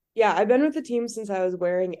Yeah, I've been with the team since I was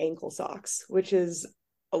wearing ankle socks, which is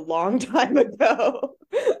a long time ago.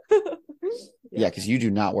 Yeah, Yeah, because you do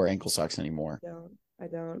not wear ankle socks anymore. I don't. I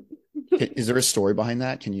don't. Is there a story behind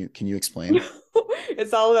that? Can you explain?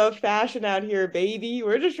 It's all about fashion out here, baby.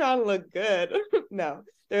 We're just trying to look good. No,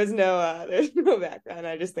 there's no background.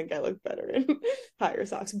 I just think I look better in higher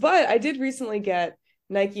socks. But I did recently get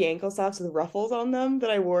Nike ankle socks with ruffles on them that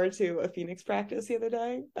I wore to a Phoenix practice the other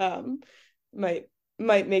day. Might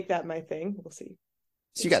might make that my thing. We'll see.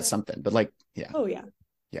 So you We'll got see. something, but like, yeah, Oh yeah.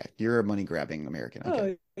 yeah, you're a money grabbing American. Okay, Oh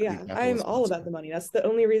you yeah. got the little I'm all about sponsor. the money. That's the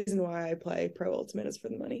only reason why I play Pro Ultimate is for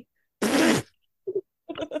the money.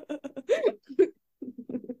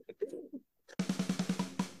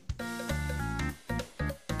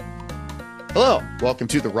 Hello, welcome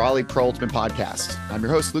to the Raleigh Pro Ultimate Podcast. I'm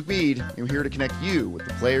your host, Luke Mead, and we're here to connect you with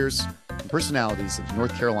the players and personalities of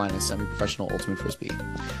North Carolina semi-professional Ultimate Frisbee.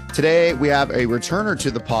 Today, we have a returner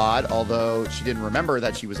to the pod, although she didn't remember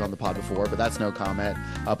that she was on the pod before, but that's no comment.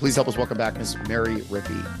 Please help us welcome back Miss Mary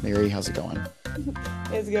Rippe. Mary, how's it going?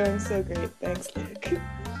 It's going so great. Thanks, Luke.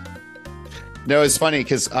 No, it's funny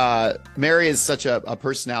because Mary is such a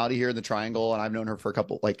personality here in the Triangle, and I've known her for a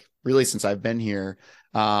couple, like really since I've been here,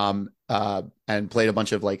 and played a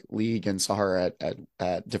bunch of like league and saw her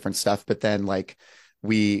at different stuff. But then like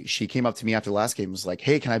she came up to me after the last game and was like,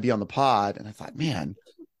 "Hey, can I be on the pod?" And I thought, man,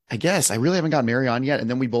 I guess I really haven't got Mary on yet. And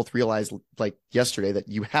then we both realized like yesterday that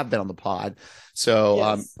you have been on the pod. So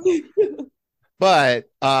Yes. but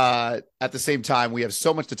at the same time, we have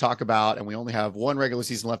so much to talk about, and we only have one regular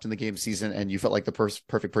season left in the game season. And you felt like the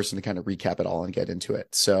perfect person to kind of recap it all and get into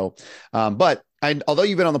it. So, although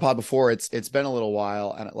you've been on the pod before, it's been a little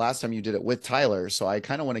while, and last time you did it with Tyler, so I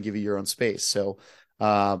kind of want to give you your own space. So,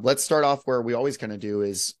 let's start off where we always kind of do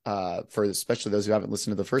is for especially those who haven't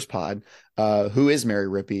listened to the first pod, who is Mary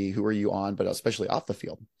Rippe? Who are you on, but especially off the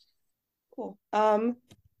field? Cool.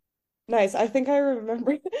 Nice. I think I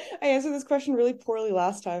remember I answered this question really poorly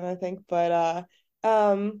last time, I think, but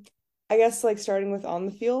I guess like starting with on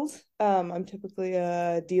the field, I'm typically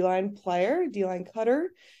a D-line player, D-line cutter.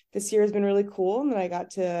 This year has been really cool, and then I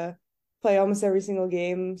got to play almost every single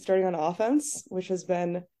game starting on offense, which has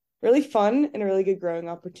been really fun and a really good growing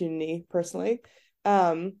opportunity personally.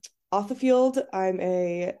 Um, Off the field, I'm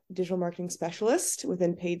a digital marketing specialist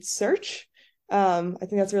within paid search. I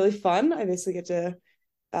think that's really fun. I basically get to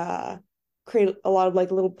uh, create a lot of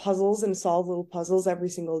like little puzzles and solve little puzzles every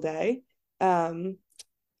single day. Um,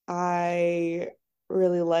 I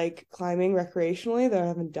really like climbing recreationally, though I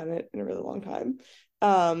haven't done it in a really long time.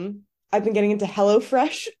 I've been getting into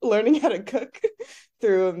HelloFresh, learning how to cook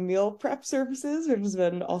through meal prep services, which has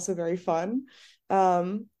been also very fun.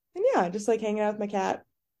 And yeah, just like hanging out with my cat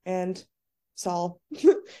and Saul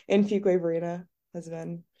in Fuquay Marina has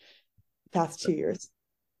been the past 2 years.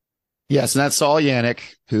 Yes, and that's Saul Yannick,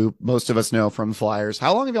 who most of us know from Flyers.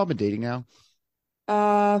 How long have y'all been dating now?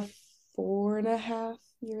 Uh, 4.5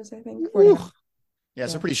 years, I think. Four and Woo. a half. Yeah,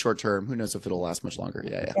 it's a Yeah. pretty short term. Who knows if it'll last much longer?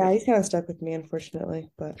 Yeah, yeah. Yeah, he's kind of stuck with me, unfortunately,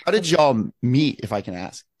 but How did y'all meet, if I can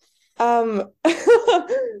ask? um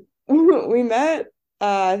we met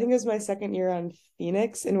I think it was my second year on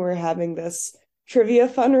Phoenix and we are having this trivia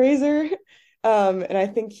fundraiser. And I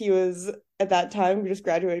think he was at that time just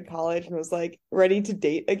graduated college and was like ready to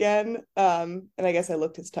date again. And I guess I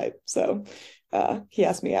looked his type. So he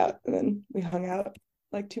asked me out and then we hung out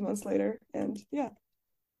like 2 months later and yeah.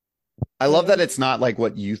 I And love it that was it's not like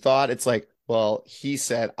what you thought. It's like, well, he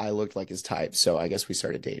said I looked like his type, so I guess we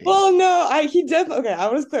started dating. Well, no, I he definitely okay, I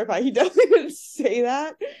want to clarify. He definitely didn't say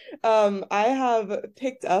that. I have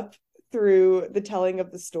picked up through the telling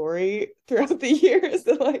of the story throughout the years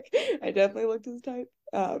that like I definitely looked his type.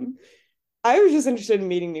 I was just interested in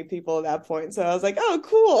meeting new people at that point. So I was like, oh,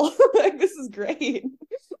 cool. Like this is great.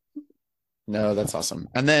 No, that's awesome.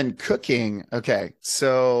 And then cooking. Okay,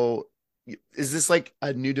 so is this like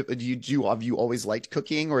a new? Have you always liked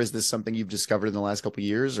cooking, or is this something you've discovered in the last couple of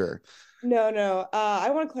years? Or No, no. I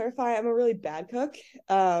want to clarify, I'm a really bad cook.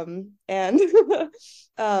 And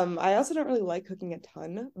I also don't really like cooking a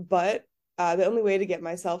ton, but the only way to get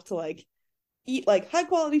myself to like eat like high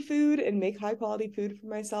quality food and make high quality food for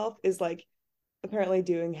myself is like apparently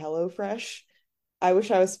doing HelloFresh. I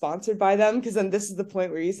wish I was sponsored by them because then this is the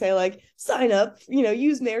point where you say like sign up,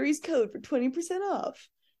 use Mary's code for 20% off.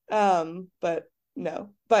 But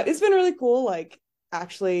no. But it's been really cool like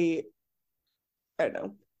actually I don't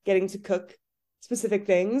know, getting to cook specific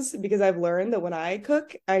things because I've learned that when I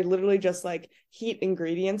cook, I literally just like heat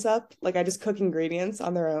ingredients up. Like I just cook ingredients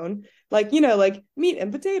on their own. Like, like meat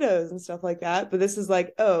and potatoes and stuff like that. But this is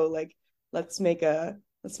like, oh, like let's make a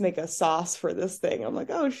sauce for this thing. I'm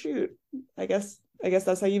like, oh shoot. I guess I guess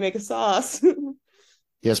that's how you make a sauce.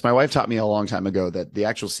 Yes, my wife taught me a long time ago that the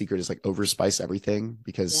actual secret is like overspice everything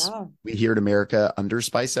because Yeah. we here in America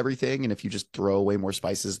underspice everything. And if you just throw away more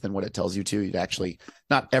spices than what it tells you to, you'd actually,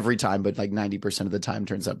 not every time, but like 90% of the time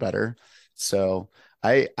turns out better. So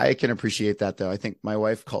I can appreciate that though. I think my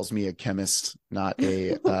wife calls me a chemist, not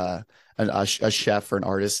a chef or an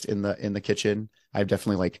artist in the kitchen. I've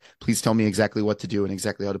definitely like, please tell me exactly what to do and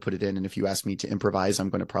exactly how to put it in. And if you ask me to improvise, I'm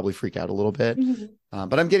going to probably freak out a little bit. Mhm.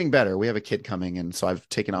 But I'm getting better. We have a kid coming, and so I've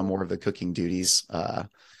taken on Oh. more of the cooking duties.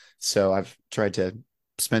 So I've tried to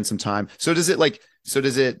spend some time. So does it like? So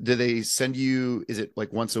does it? Do they send you? Is it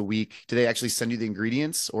like once a week? Do they actually send you the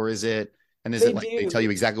ingredients, or is it? And is They it like they tell you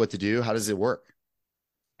do. exactly what to do? How does it work?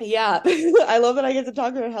 Yeah, I love that I get to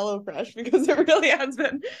talk about HelloFresh because it really has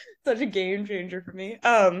been such a game changer for me.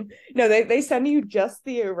 No, they send you just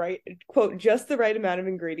the right quote, just the right amount of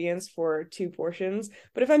ingredients for two portions.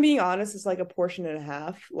 But if I'm being honest, it's like a portion and a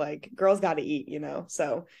half. Like girls got to eat, you know.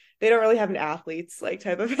 So they don't really have an athletes like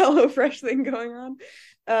type of HelloFresh thing going on.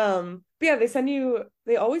 But yeah,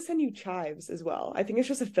 they always send you chives as well. I think it's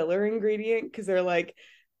just a filler ingredient because they're like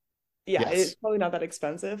yeah, it's Yes. probably not that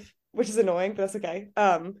expensive, which is annoying, but that's okay.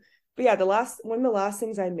 But yeah, the last one of the last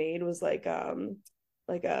things I made was like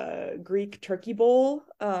a Greek turkey bowl.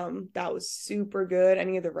 That was super good.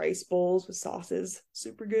 Any of the rice bowls with sauces,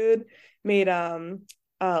 super good. Made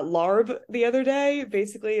larb the other day.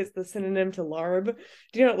 Basically, it's the synonym to larb.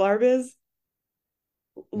 Do you know what larb is?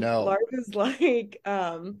 No. Larb is like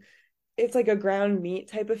it's like a ground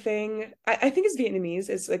meat type of thing. I think it's Vietnamese.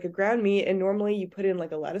 It's like a ground meat, and normally you put in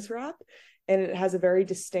like a lettuce wrap, and it has a very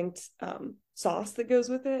distinct sauce that goes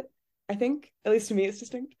with it. I think, at least to me, it's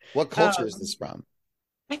distinct. What culture is Um, this from?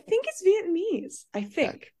 I think it's Vietnamese. I Okay.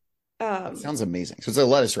 think. That Um, sounds amazing. So it's a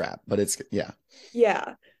lettuce wrap, but it's yeah.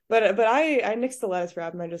 yeah, but I nixed the lettuce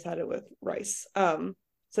wrap and I just had it with rice.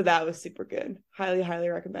 So that was super good. Highly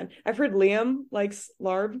recommend. I've heard Liam likes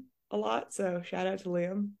larb a lot, so shout out to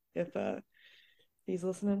Liam if he's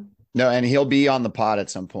listening. No, and he'll be on the pod at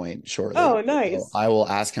some point shortly. Oh, So nice. I will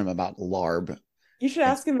ask him about larb. You should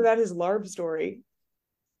ask him about his larb story.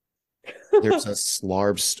 There's a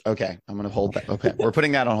larb. Okay, I'm gonna hold that. Okay, we're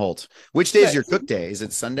putting that on hold. Which day is your Nice. cook day? Is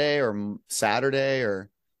it Sunday or Saturday or?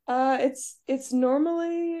 It's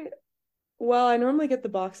normally well, I normally get the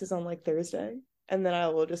boxes on like Thursday, and then I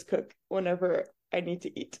will just cook whenever I need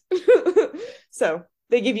to eat. So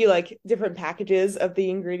they give you like different packages of the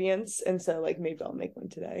ingredients, and so like maybe I'll make one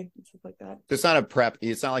today and stuff like that. It's not a prep.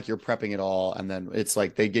 It's not like you're prepping it all, and then it's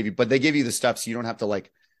like they give you, but they give you the stuff, so you don't have to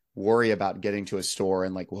like worry about getting to a store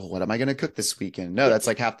and like, well, what am I going to cook this weekend? No, Yeah, that's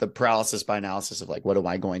like half the paralysis by analysis of like, what am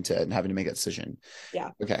I going to and having to make a decision. yeah,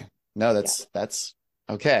 Okay, no, yeah. that's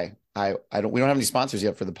okay. I don't we don't have any sponsors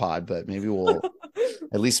yet for the pod, but maybe we'll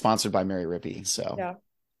at least sponsored by Mary Rippe. So Yeah.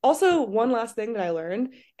 Also, one last thing that I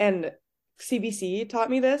learned, and CBC taught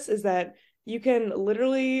me this, is that you can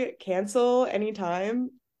literally cancel anytime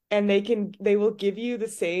and they will give you the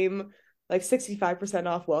same like 65%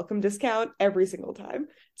 off welcome discount every single time.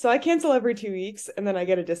 So I cancel every 2 weeks and then I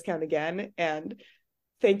get a discount again. And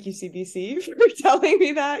thank you, CBC, for telling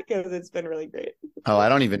me that because it's been really great. oh, I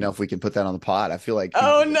don't even know if we can put that on the pod. I feel like people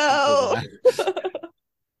Oh will cancel that. no.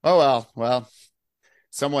 Oh well.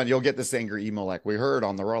 Someone you'll get this angry email like we heard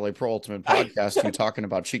on the Raleigh Pro Ultimate podcast you talking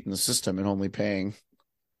about cheating the system and only paying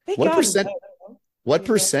Thank what God, percent no. what Thank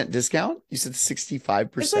God. percent discount? You said It's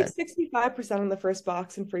like 65%. 65% on the first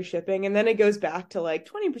box and free shipping, and then it goes back to like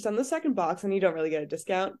 20% on the second box, and you don't really get a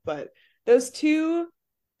discount. But those two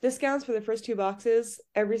discounts for the first two boxes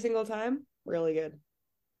every single time, really good.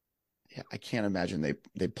 Yeah, I can't imagine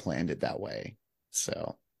they planned it that way.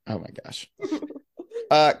 So, oh my gosh.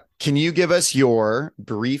 Can you give us your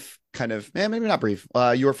brief kind of, maybe not brief,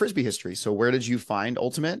 your frisbee history? So, where did you find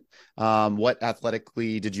Ultimate? What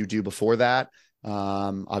athletically did you do before that?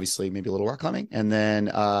 Obviously, maybe a little rock climbing, and then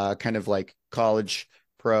kind of like college,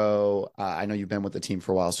 pro. I know you've been with the team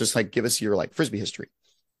for a while, so just like give us your like frisbee history.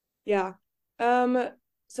 Yeah.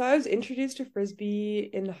 So I was introduced to frisbee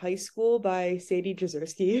in high school by Sadie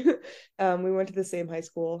Jazerski. We went to the same high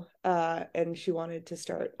school, and she wanted to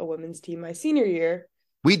start a women's team my senior year.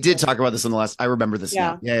 We did So talk about this in the last. I remember this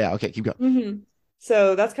now. yeah. Yeah. Okay, keep going.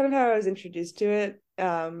 So that's kind of how I was introduced to it.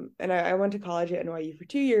 And I went to college at NYU for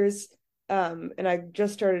 2 years. And I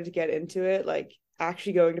just started to get into it, like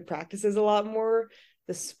actually going to practices a lot more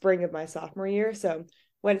the spring of my sophomore year. So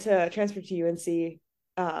went to transfer to UNC,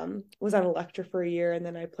 was on electra for a year, and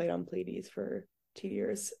then I played on Pleiades for 2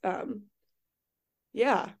 years.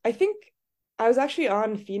 Yeah, I think I was actually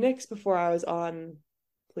on Phoenix before I was on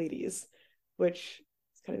Pleiades, which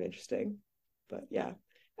is kind of interesting. But yeah.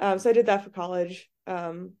 So I did that for college.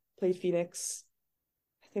 Played Phoenix.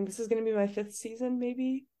 I think this is going to be my fifth season,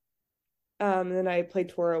 maybe. And then I played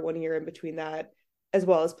Toro 1 year in between that, as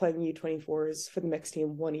well as playing U24s for the mixed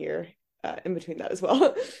team 1 year in between that as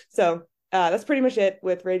well. So that's pretty much it,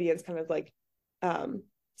 with Radiance kind of like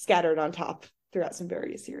scattered on top throughout some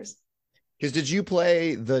various years. Because did you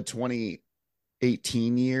play the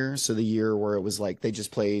 2018 year? So the year where it was like they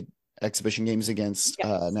just played exhibition games against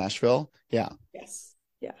Yes. Nashville? Yeah. Yes.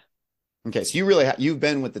 Yeah. Okay. So you really you've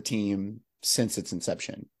been with the team since its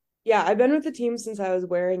inception. Yeah, I've been with the team since I was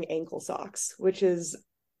wearing ankle socks, which is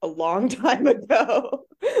a long time ago.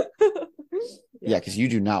 Yeah, Yeah, because you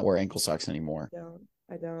do not wear ankle socks anymore. I don't.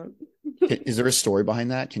 I don't. Is there a story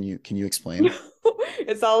behind that? Can you explain?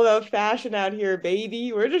 It's all about fashion out here,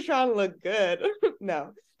 baby. We're just trying to look good.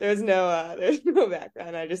 No, there's no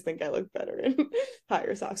background. I just think I look better in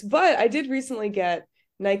higher socks. But I did recently get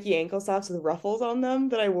Nike ankle socks with ruffles on them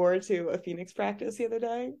that I wore to a Phoenix practice the other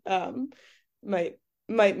day. Might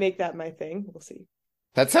might make that my thing. We'll see.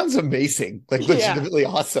 That sounds amazing. Like Yeah, legitimately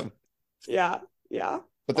awesome. yeah, yeah.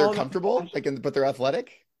 But they're All about comfortable, fashion. like but they're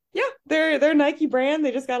athletic. Yeah, they're Nike brand.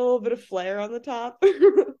 They just got a little bit of flair on the top.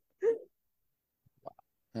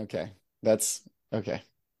 Okay. That's okay.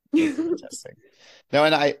 That's fantastic. Now,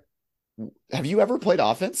 and I have you ever played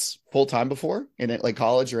offense full time before in it, like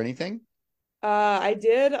college or anything? I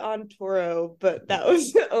did on Toro, but that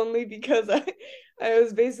was only because I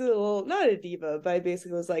was basically a little, not a diva, but I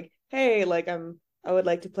basically was like, hey, like I would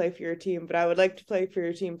like to play for your team, but I would like to play for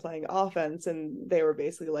your team playing offense. And they were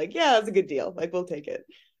basically like, yeah, that's a good deal. Like we'll take it.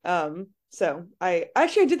 So I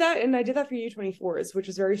did that, and I did that for U24s, which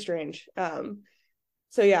was very strange.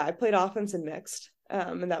 So yeah, I played offense and mixed.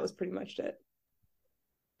 And that was pretty much it.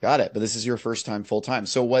 Got it. But this is your first time full time.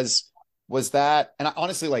 So was that, and I,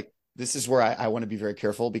 honestly, like this is where I want to be very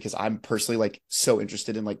careful because I'm personally like so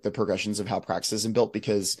interested in like the progressions of how practices and built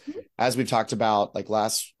because as we've talked about like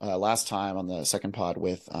last time on the second pod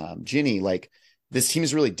with Ginny, like this team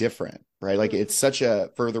is really different, right? Like it's such a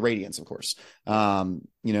for the Radiance, of course.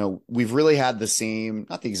 We've really had the same,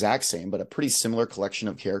 not the exact same, but a pretty similar collection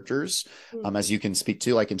of characters as you can speak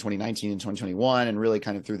to like in 2019 and 2021 and really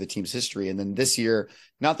kind of through the team's history. And then this year,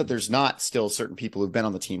 not that there's not still certain people who've been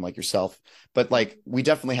on the team like yourself, but like we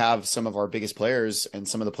definitely have some of our biggest players and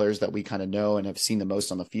some of the players that we kind of know and have seen the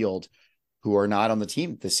most on the field who are not on the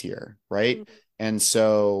team this year, right? And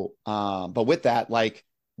so, but with that, like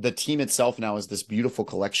the team itself now is this beautiful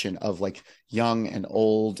collection of like young and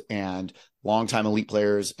old and longtime elite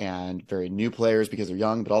players and very new players because they're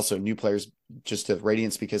young, but also new players just to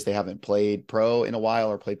Radiance because they haven't played pro in a while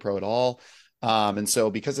or played pro at all. And so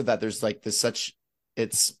because of that, there's like this such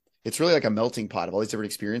it's really like a melting pot of all these different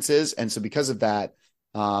experiences. And so because of that,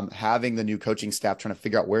 having the new coaching staff trying to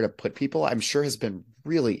figure out where to put people, I'm sure has been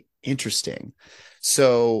really interesting.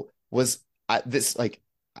 So was this like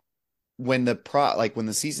when when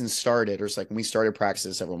the season started, or it's like when we started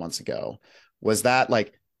practices several months ago, was that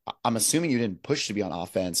like I'm assuming you didn't push to be on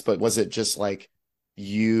offense, but was it just like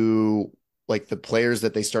you like the players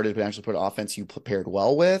that they started to actually put offense you paired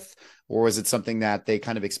well with, or was it something that they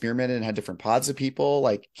kind of experimented and had different pods of people?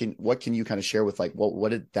 Like, what can you kind of share with like what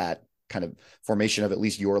did that kind of formation of at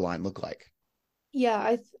least your line look like? Yeah,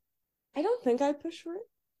 I don't think I pushed for it.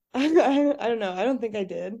 I don't know. I don't think I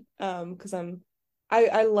did. Because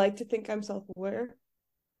I like to think I'm self-aware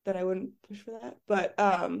that I wouldn't push for that. But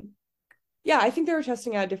yeah, I think they were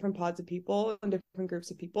testing out different pods of people and different groups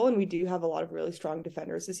of people, and we do have a lot of really strong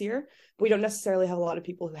defenders this year. But we don't necessarily have a lot of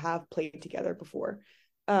people who have played together before,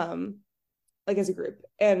 um, like as a group.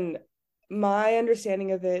 And my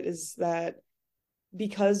understanding of it is that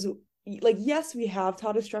because, like, yes, we have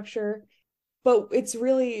taught a structure, but it's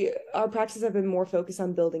really our practices have been more focused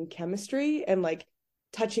on building chemistry and like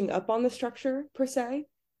touching up on the structure per se,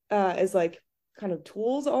 as like kind of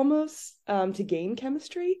tools almost to gain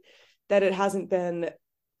chemistry, that it hasn't been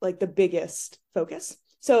like the biggest focus.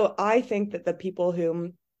 So I think that the people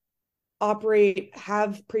who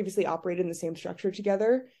have previously operated in the same structure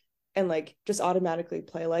together and like just automatically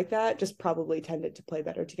play like that just probably tended to play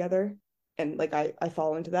better together. And like I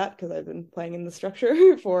fall into that because I've been playing in the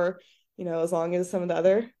structure for as long as some of the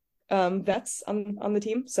other vets on the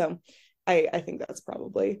team. So I think that's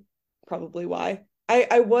probably why.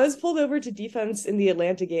 I was pulled over to defense in the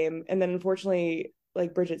Atlanta game, and then unfortunately,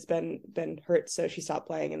 like Bridget's been hurt, so she stopped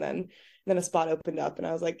playing, and then a spot opened up, and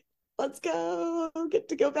I was like, let's go, I'll get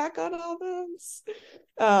to go back on offense.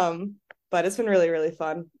 But it's been really, really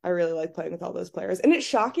fun. I really like playing with all those players, and it's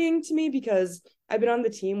shocking to me because I've been on the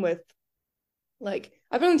team with like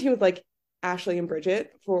Ashley and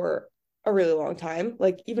Bridget for a really long time,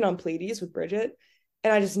 like even on Pleiades with Bridget.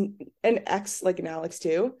 and I just and X like an Alex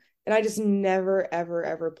too, and I just never ever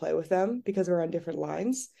ever play with them because we're on different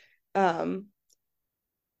lines. Um,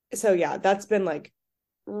 so yeah, that's been like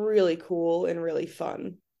really cool and really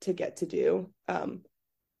fun to get to do.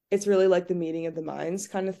 It's really like the meeting of the minds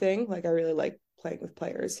kind of thing. Like I really like playing with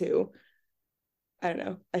players who, I don't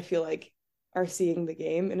know, I feel like are seeing the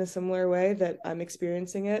game in a similar way that I'm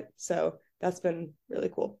experiencing it. So that's been really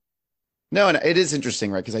cool. No, and it is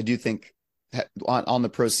interesting, right? Because I do think on the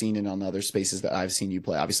pro scene and on the other spaces that I've seen you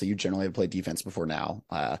play, obviously you generally have played defense before now.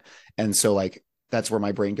 And so like that's where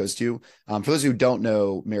my brain goes to. For those who don't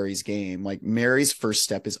know Mary's game, like Mary's first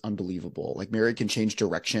step is unbelievable. Like Mary can change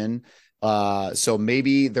direction. So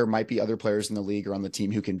maybe there might be other players in the league or on the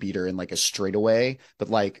team who can beat her in like a straightaway, but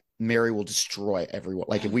like Mary will destroy everyone.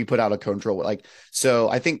 Like if we put out a control, like so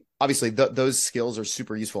I think obviously those skills are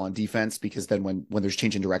super useful on defense because then when there's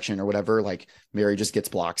change in direction or whatever, like Mary just gets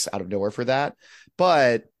blocks out of nowhere for that.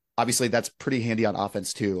 But obviously that's pretty handy on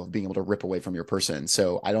offense too, of being able to rip away from your person.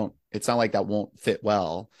 So it's not like that won't fit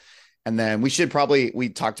well. And then we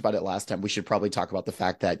talked about it last time. We should probably talk about the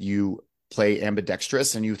fact that you play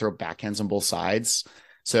ambidextrous and you throw backhands on both sides.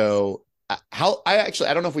 So I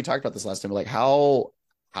don't know if we talked about this last time, but like how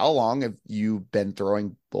long have you been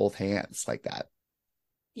throwing both hands like that?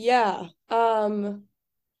 Yeah.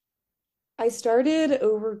 I started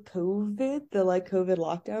over COVID, the like COVID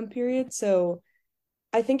lockdown period. So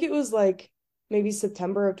I think it was like maybe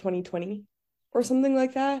September of 2020 or something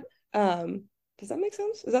like that. Does that make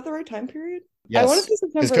sense? Is that the right time period? I want to Yes, say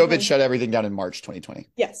because September of COVID 2020. shut everything down in March 2020.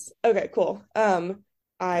 Yes. Okay, cool.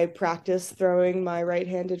 I practiced throwing my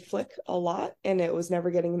right-handed flick a lot and it was never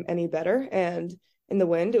getting any better. And in the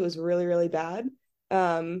wind, it was really, really bad.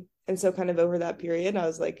 And so kind of over that period, I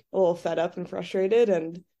was like a little fed up and frustrated.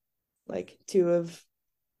 And like two of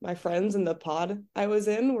my friends in the pod I was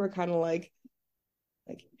in were kind of like,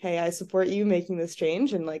 hey, I support you making this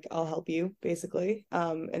change and like I'll help you basically.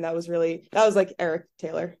 And that was like Eric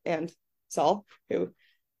Taylor and Saul, who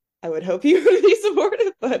I would hope you would be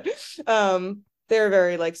supportive, but they're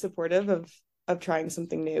very like supportive of trying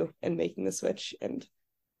something new and making the switch. And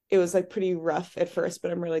it was like pretty rough at first,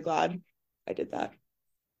 but I'm really glad I did that.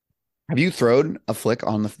 Have you thrown a flick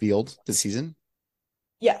on the field this season?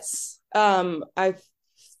 Yes. I've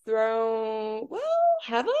thrown, well,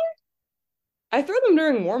 have I? I throw them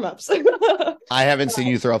during warm-ups. I haven't seen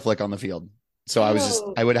you throw a flick on the field. So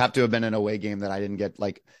Oh, I would have to have been an away game that I didn't get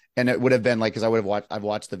like, and it would have been like, cause I've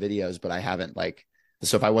watched the videos, but I haven't like,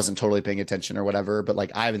 so if I wasn't totally paying attention or whatever, but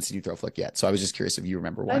like, I haven't seen you throw a flick yet. So I was just curious if you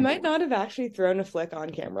remember I one. might not have actually thrown a flick on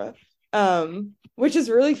camera. Which is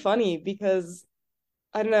really funny because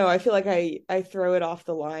I don't know, I feel like I throw it off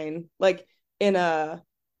the line. Like in a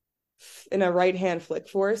in a right hand flick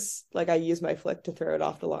force, like I use my flick to throw it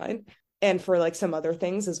off the line. And for like some other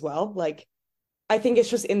things as well. Like I think it's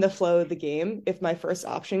just in the flow of the game. If my first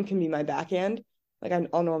option can be my backhand, like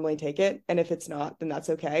I'll normally take it. And if it's not, then that's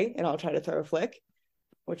okay. And I'll try to throw a flick,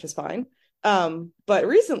 which is fine. But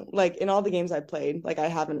recent, like in all the games I've played, like I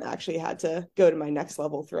haven't actually had to go to my next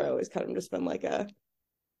level throw. It's kind of just been like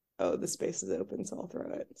oh, the space is open, so I'll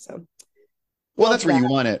throw it. So Well, love that's where that. you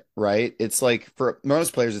want it, right? It's like for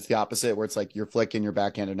most players, it's the opposite, where it's like your flick and your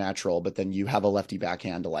backhand are natural, but then you have a lefty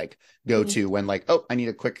backhand to like go Mhm. to when like, oh, I need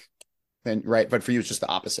a quick, then right. But for you, it's just the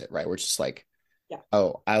opposite, right? Where it's just like, Yeah.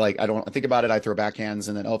 oh, I don't think about it. I throw backhands,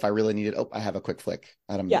 and then oh, if I really need it, oh, I have a quick flick,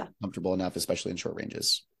 and I'm Yeah. comfortable enough, especially in short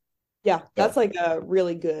ranges. Yeah. So, That's like a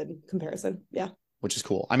really good comparison. Yeah. which is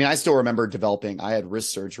cool. I mean, I still remember developing. I had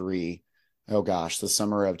wrist surgery. Oh gosh, the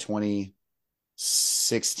summer of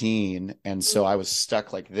 2016, and so I was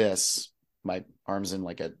stuck like this. My arms in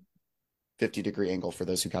like a 50-degree angle for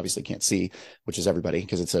those who obviously can't see, which is everybody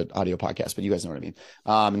because it's an audio podcast, but you guys know what I mean.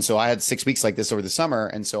 And so I had 6 weeks like this over the summer.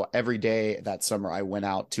 And so every day that summer, I went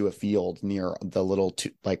out to a field near the little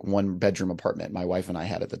like one bedroom apartment my wife and I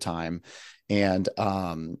had at the time, and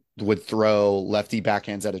would throw lefty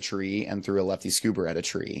backhands at a tree and threw a lefty scuba at a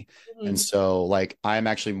tree. And Mhm. so like I'm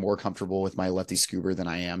actually more comfortable with my lefty scuba than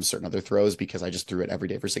I am certain other throws because I just threw it every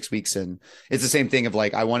day for 6 weeks. And it's the same thing of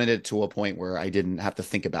like I wanted it to a point where I didn't have to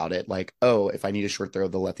think about it. Like, oh, if I need a short throw,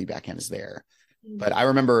 the lefty backhand is there. But I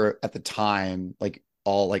remember at the time, like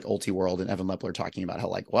all like Ulti World and Evan Lepler talking about how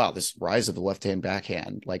like, wow, this rise of the left hand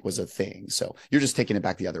backhand like was a thing. So you're just taking it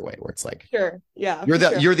back the other way where it's like Sure. Yeah, for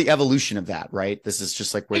sure. you're the evolution of that, right? This is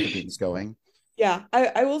just like where the game's going. Yeah,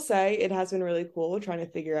 I will say it has been really cool trying to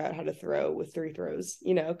figure out how to throw with three throws,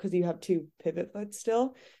 because you have two pivot foots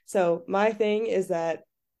still. So my thing is that,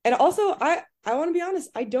 and also I want to be honest,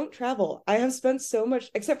 I don't travel. I have spent so much,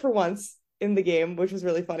 except for once in the game, which was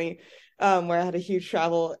really funny. where I had a huge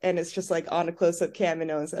travel and it's just like on a close-up cam and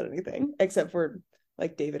no one said anything except for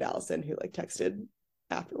like David Allison who like texted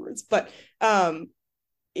afterwards. But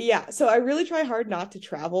yeah, so I really try hard not to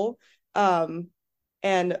travel. Um,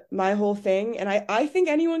 and my whole thing, and I think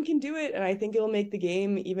anyone can do it, and I think it'll make the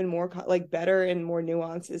game even more like better and more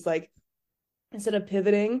nuanced. Is like instead of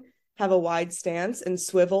pivoting, have a wide stance and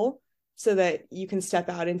swivel so that you can step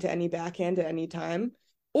out into any backhand at any time.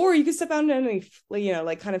 Or you can step out into any,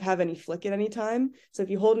 like kind of have any flick at any time. So if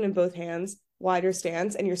you hold it in both hands, wider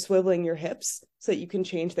stance, and you're swiveling your hips so that you can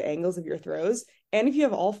change the angles of your throws. And if you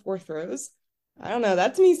have all four throws, I don't know,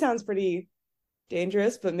 that to me sounds pretty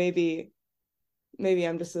dangerous, but maybe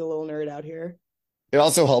I'm just a little nerd out here. It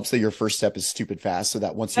also helps that your first step is stupid fast, so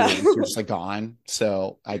that once you release, you're just like gone.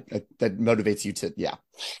 So I that motivates you to, yeah.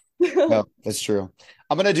 No, that's true.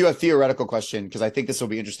 I'm going to do a theoretical question because I think this will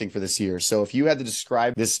be interesting for this year. So if you had to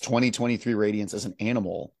describe this 2023 Radiance as an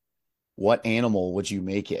animal, what animal would you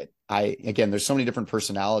make it? Again, there's so many different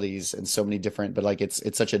personalities and so many different, but like it's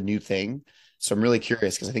such a new thing. So I'm really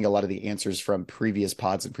curious because I think a lot of the answers from previous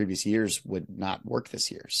pods and previous years would not work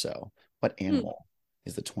this year. So what animal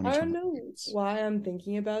is the I 2020 don't know Radiance? why I'm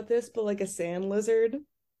thinking about this, but like a sand lizard.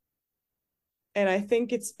 And I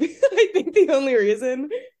think it's I think the only reason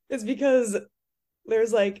is because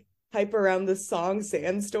there's like hype around this song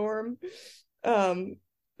Sandstorm. Um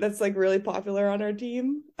that's like really popular on our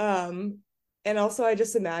team. And also I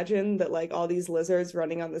just imagine that like all these lizards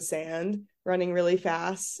running on the sand, running really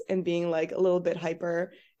fast and being like a little bit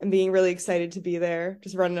hyper and being really excited to be there,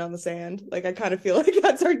 just running on the sand. Like I kind of feel like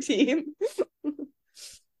that's our team.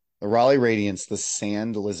 The Raleigh Radiance, the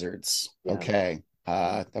Sand Lizards. Yeah. Okay.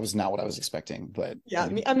 That was not what I was expecting, but Yeah,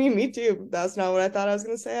 me too. That's not what I thought I was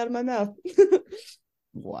gonna say out of my mouth.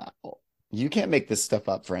 wow. You can't make this stuff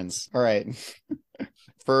up, friends. All right.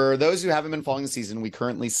 For those who haven't been following the season, we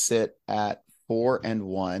currently sit at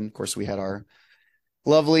 4-1. Of course, we had our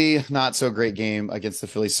lovely, not so great game against the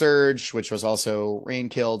Philly Surge, which was also rain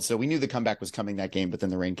killed. So we knew the comeback was coming that game, but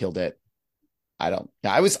then the rain killed it.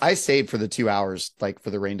 I saved for the 2 hours, like for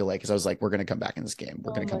the rain delay, because I was like, we're going to come back in this game.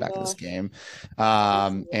 We're Oh going to come my back in this gosh. game.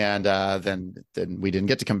 And then we didn't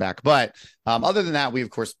get to come back. But other than that, we, of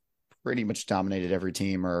course, pretty much dominated every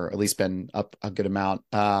team or at least been up a good amount.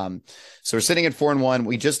 So we're sitting at 4-1.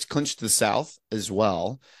 We just clinched the South as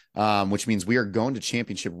well, which means we are going to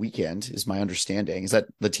championship weekend is my understanding. Is that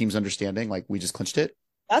the team's understanding? Like we just clinched it?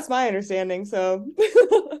 That's my understanding, so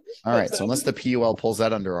All hope right. so. So unless the PUL pulls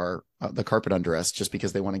that under our the carpet under us, just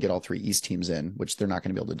because they want to get all three East teams in, which they're not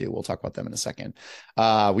going to be able to do. We'll talk about them in a second.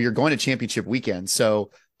 We are going to championship weekend.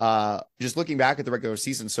 So just looking back at the regular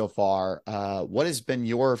season so far, what has been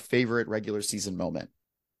your favorite regular season moment?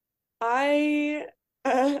 I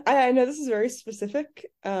I know this is very specific,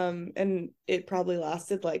 and it probably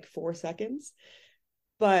lasted like 4 seconds,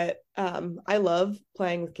 but I love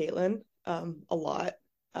playing with Caitlin a lot.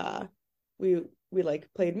 Uh, we like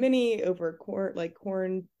played mini over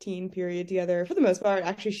quarantine period together for the most part.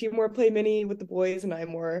 Actually, she more played mini with the boys, and I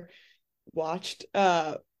more watched.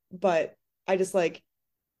 But I just like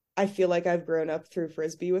I feel like I've grown up through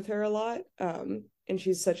frisbee with her a lot. And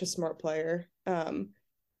she's such a smart player.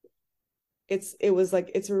 It's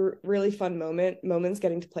a really fun moments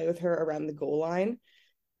getting to play with her around the goal line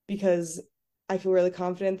because I feel really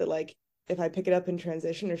confident that like if I pick it up in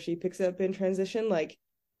transition or she picks it up in transition, like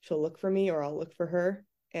she'll look for me or I'll look for her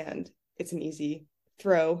and it's an easy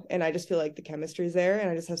throw. And I just feel like the chemistry is there and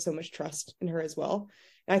I just have so much trust in her as well.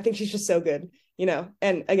 And I think she's just so good, you know.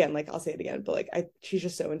 And again, like I'll say it again, but like she's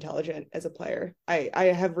just so intelligent as a player. I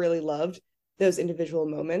have really loved those individual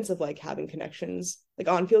moments of like having connections, like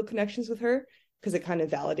on-field connections with her, because it kind of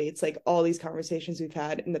validates like all these conversations we've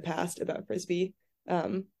had in the past about frisbee.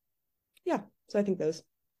 Yeah, so I think those.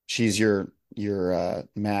 She's your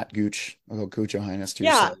Matt Gooch, Gooch Highness to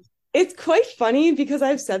Yeah, yourself. it's quite funny because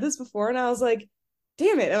I've said this before and I was like,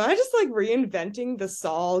 damn it, am I just like reinventing the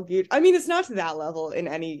Saul Gooch? I mean, it's not to that level in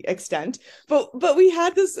any extent, but we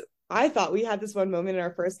had this, I thought we had this one moment in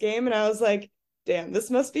our first game and I was like, damn, this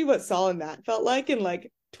must be what Saul and Matt felt like in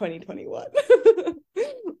like 2021.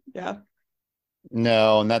 Yeah.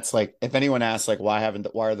 No, and that's like if anyone asks like why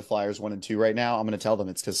are the Flyers 1-2 right now, I'm going to tell them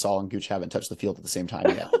it's because Saul and Gooch haven't touched the field at the same time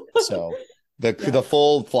yet. So Yeah. the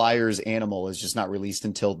full Flyers animal is just not released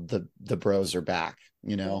until the bros are back.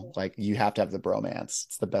 You know, like you have to have the bromance.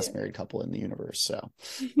 It's the best Yeah. married couple in the universe. So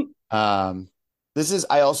um this is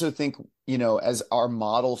I also think, you know, as our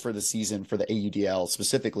model for the season for the AUDL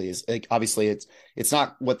specifically is like obviously it's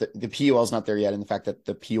not what the PUL is not there yet in the fact that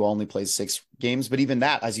the PUL only plays 6 games, but even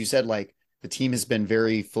that, as you said, like the team has been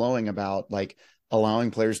very flowing about like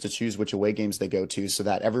allowing players to choose which away games they go to so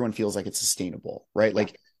that everyone feels like it's sustainable, right? Yeah.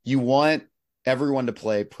 Like you want everyone to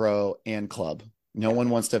play pro and club. No Yeah. one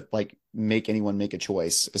wants to like make anyone make a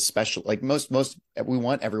choice, especially like most we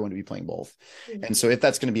want everyone to be playing both. And Mhm. so if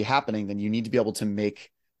that's going to be happening, then you need to be able to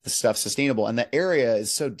make the stuff sustainable. And the area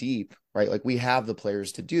is so deep, right? Like we have the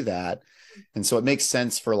players to do that. And so it makes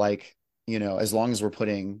sense for like, as long as we're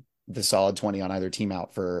putting the solid 20 on either team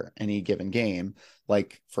out for any given game,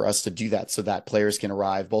 like for us to do that so that players can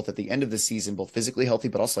arrive both at the end of the season, both physically healthy,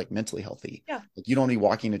 but also like mentally healthy. Yeah. Like you don't be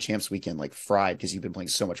walking to champs weekend like fried because you've been playing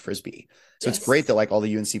so much frisbee. So it's great Yes. that like all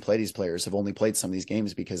the UNC Pleiades players have only played some of these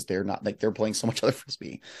games because they're not like they're playing so much other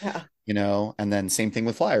frisbee, Yeah. and then same thing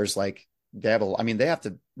with Flyers. Like they have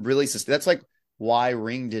to really, that's like why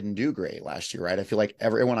Ring didn't do great last year, right? I feel like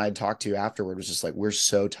everyone I talked to afterward was just like, we're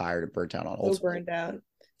so tired and burnt out on So Ultimate. burned out.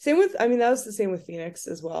 Same with, I mean, that was the same with Phoenix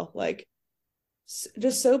as well. Like,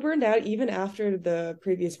 just so burned out even after the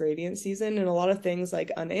previous Radiant season, and a lot of things like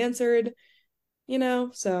unanswered,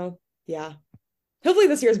 So yeah, hopefully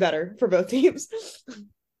this year's better for both teams.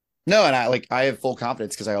 No, and I have full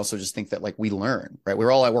confidence because I also just think that like we learn, right?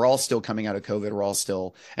 We're all still coming out of COVID. We're all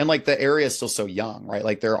still, and like the area is still so young, right?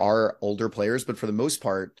 Like there are older players, but for the most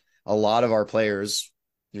part, a lot of our players,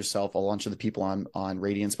 yourself, a bunch of the people on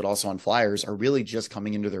Radiance, but also on Flyers, are really just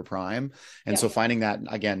coming into their prime. And Yeah. so finding that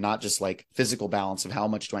again, not just like physical balance of how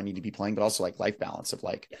much do I need to be playing, but also like life balance of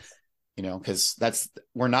like, Yes. because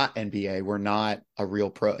we're not NBA, we're not a real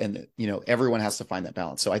pro, and everyone has to find that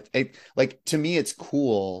balance. So I like, to me, it's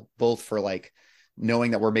cool both for like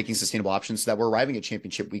knowing that we're making sustainable options so that we're arriving at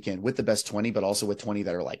championship weekend with the best 20, but also with 20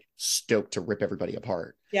 that are like stoked to rip everybody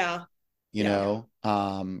apart, Yeah. Yeah.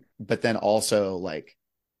 but then also like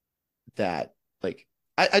that, like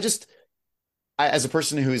I just as a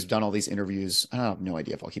person who's done all these interviews, I have no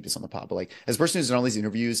idea if I'll keep this on the pod, but like as a person who's done all these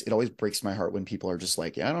interviews, it always breaks my heart when people are just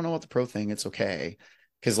like, yeah, I don't know about the pro thing. It's okay.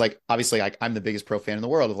 Cause like, obviously like I'm the biggest pro fan in the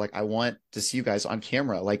world of like, I want to see you guys on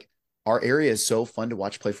camera. Like our area is so fun to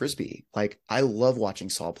watch play Frisbee. Like I love watching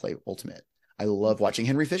Saul play Ultimate. I love watching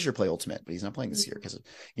Henry Fisher play Ultimate, but he's not playing this year because,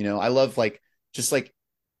 I love like, just like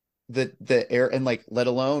the air, and like let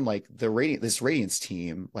alone like this Radiance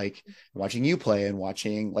team, like watching you play and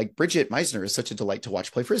watching like Bridget Meisner is such a delight to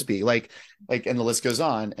watch play Frisbee, like and the list goes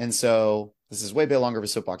on. And so this is way bit longer of a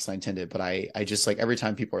soapbox than I intended, but I just like every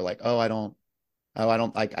time people are like, I don't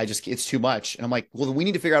like, I just, it's too much, and I'm like, well, we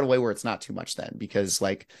need to figure out a way where it's not too much then, because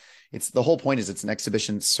like it's the whole point is it's an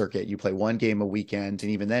exhibition circuit. You play one game a weekend,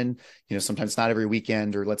 and even then, sometimes not every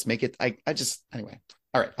weekend, or let's make it. I just, anyway.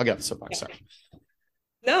 All right, I'll get off the soapbox. Yeah. Sorry.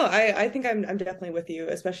 No, I think I'm definitely with you,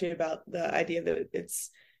 especially about the idea that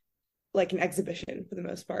it's like an exhibition for the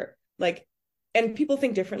most part. Like, and people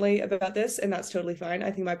think differently about this, and that's totally fine.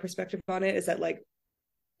 I think my perspective on it is that like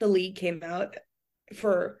the league came out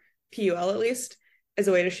for PUL at least as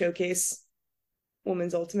a way to showcase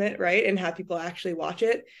women's ultimate, right? And have people actually watch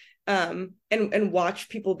it. And watch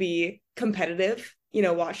people be competitive,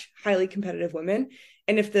 watch highly competitive women.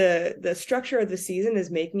 And if the structure of the season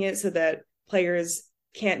is making it so that players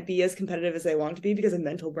can't be as competitive as they want to be because of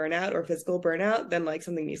mental burnout or physical burnout, then like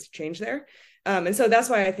something needs to change there. And so that's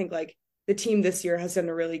why I think like the team this year has done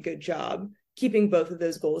a really good job keeping both of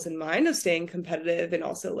those goals in mind of staying competitive and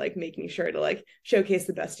also like making sure to like showcase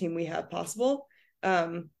the best team we have possible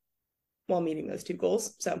while meeting those two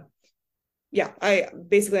goals. So yeah, I'm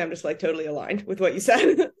just like totally aligned with what you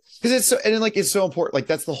said. Because it's so, and like it's so important. Like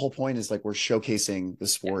that's the whole point, is like we're showcasing the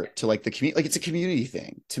sport Yeah. to like the community. Like it's a community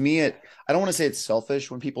thing. To me, I don't want to say it's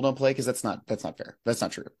selfish when people don't play, because that's not fair. That's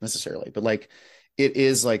not true necessarily. But like it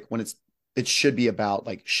is like when it should be about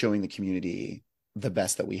like showing the community the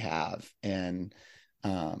best that we have, and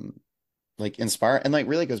um like inspire, and like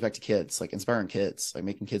really goes back to kids, like inspiring kids, like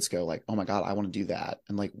making kids go like, oh my God, I want to do that.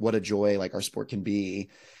 And like what a joy like our sport can be.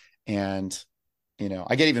 And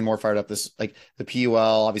I get even more fired up. This like the PUL,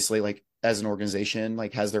 obviously, like as an organization,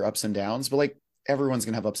 like has their ups and downs, but like everyone's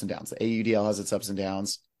gonna have ups and downs. The AUDL has its ups and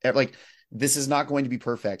downs. Like this is not going to be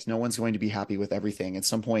perfect. No one's going to be happy with everything. At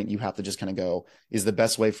some point, you have to just kind of go, is the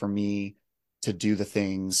best way for me to do the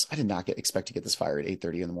things? I did not expect to get this fire at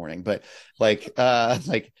 8:30 in the morning, but like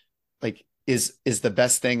is the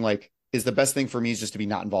best thing, like is the best thing for me is just to be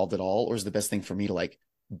not involved at all, or is the best thing for me to like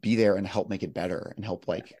be there and help make it better and help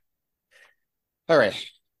like, all right.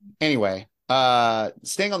 Anyway,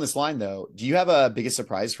 staying on this line though, do you have a biggest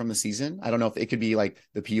surprise from the season? I don't know if it could be like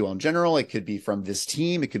the PUL in general, it could be from this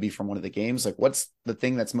team, it could be from one of the games. Like what's the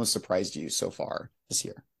thing that's most surprised you so far this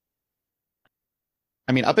year?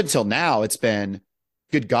 I mean, up until now, it's been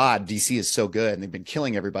good God, DC is so good and they've been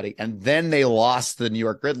killing everybody. And then they lost the New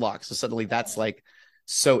York Gridlock. So suddenly that's like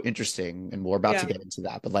so interesting, and we're about to Yeah. get into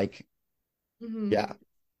that. But like, Hmm. yeah,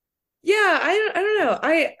 Yeah, I don't know.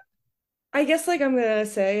 I guess like I'm gonna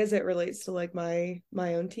say as it relates to like my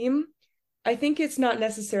own team, I think it's not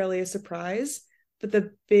necessarily a surprise, but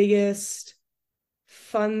the biggest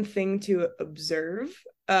fun thing to observe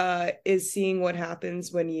is seeing what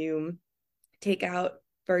happens when you take out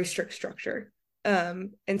very strict structure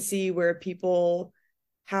and see where people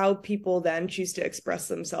how people then choose to express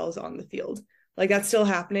themselves on the field. Like that's still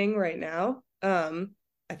happening right now.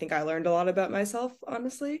 I think I learned a lot about myself,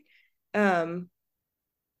 honestly. Um,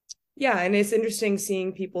 yeah, and it's interesting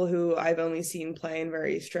seeing people who I've only seen play in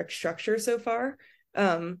very strict structure so far,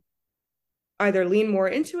 um, either lean more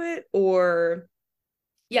into it or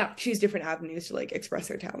yeah, choose different avenues to like express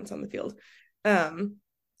their talents on the field. Um,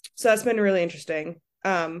 so that's been really interesting.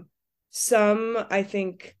 Some I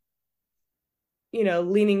think,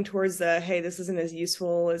 leaning towards the hey, this isn't as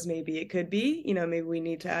useful as maybe it could be. Maybe we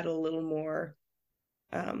need to add a little more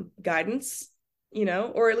guidance,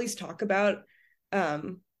 or at least talk about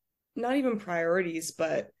um, not even priorities,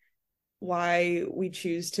 but why we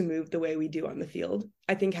choose to move the way we do on the field.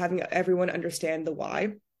 I think having everyone understand the why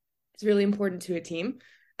is really important to a team.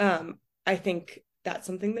 I think that's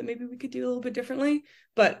something that maybe we could do a little bit differently,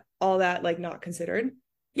 but all that like not considered.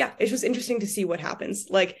 Yeah, it's just interesting to see what happens.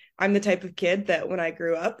 Like I'm the type of kid that when I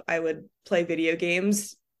grew up, I would play video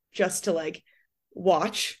games just to like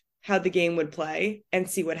watch how the game would play and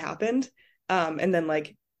see what happened. And then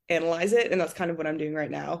like analyze it. And that's kind of what I'm doing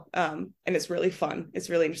right now. And it's really fun. It's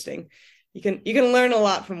really interesting. You can learn a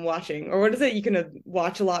lot from watching, or what is it? You can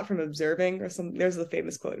watch a lot from observing, or some. There's a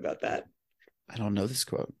famous quote about that. I don't know this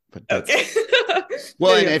quote, but that's Okay.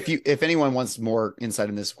 well. There And you if anyone wants more insight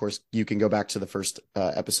in this, of course, you can go back to the first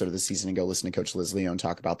episode of the season and go listen to Coach Liz Leon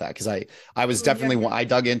talk about that, because I was go. Yeah. definitely I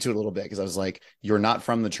dug into it a little bit because I was like, you're not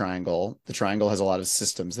from the triangle. The triangle has a lot of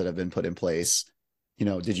systems that have been put in place.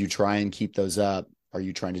 Did you try and keep those up? Are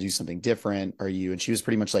you trying to do something different? Are you? And she was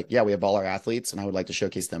pretty much like, yeah, we have all our athletes, and I would like to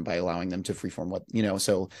showcase them by allowing them to freeform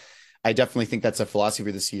So I definitely think that's a philosophy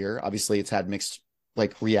for this year. Obviously, it's had mixed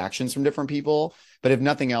like reactions from different people, but if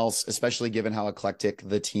nothing else, especially given how eclectic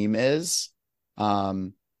the team is,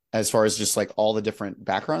 um, as far as just like all the different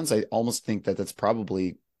backgrounds, I almost think that that's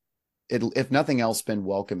probably it, if nothing else, been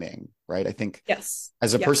welcoming, right? I think Yes.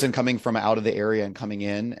 as a Yeah. person coming from out of the area and coming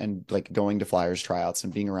in and like going to Flyers tryouts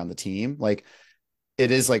and being around the team, like it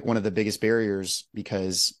is like one of the biggest barriers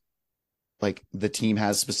because like the team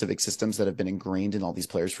has specific systems that have been ingrained in all these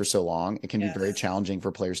players for so long. It can be very Yes. challenging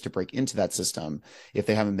for players to break into that system if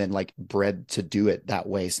they haven't been like bred to do it that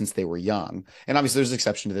way since they were young. And obviously there's an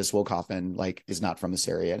exception to this. Will Kaufman like is not from this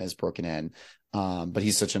area and is broken in. But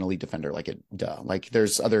he's such an elite defender. Like like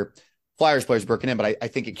there's other Flyers players broken in, but I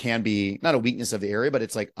think it can be not a weakness of the area, but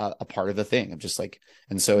it's like a part of the thing of just like,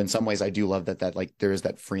 and so in some ways I do love that like there is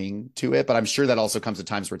that freeing to it, but I'm sure that also comes at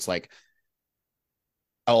times where it's like,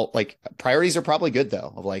 oh, like priorities are probably good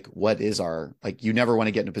though. Of like, what is our like? You never want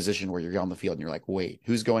to get in a position where you're on the field and you're like, wait,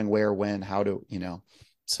 who's going where, when, how do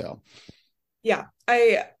So Yeah.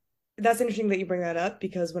 That's interesting that you bring that up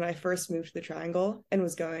because when I first moved to the Triangle and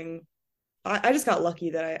was going, I just got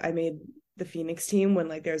lucky that I made the Phoenix team when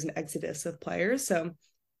like there's an exodus of players. So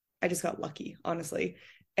I just got lucky, honestly.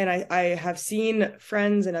 And I have seen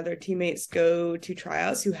friends and other teammates go to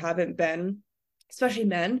tryouts who haven't been, especially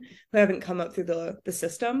men who haven't come up through the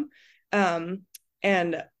system. And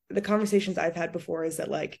the conversations I've had before is that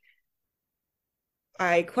like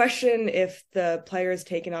I question if the players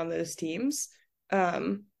taken on those teams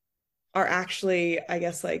um, are actually, I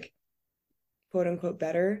guess, like quote unquote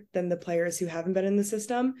better than the players who haven't been in the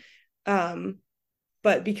system. Um,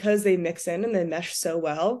 but because they mix in and they mesh so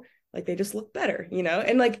well, like they just look better,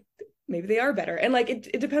 and like maybe they are better. And like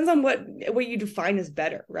it depends on what you define as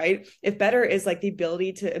better, right? If better is like the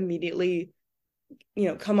ability to immediately,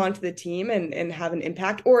 come onto the team and have an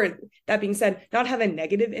impact, or that being said, not have a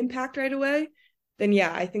negative impact right away, then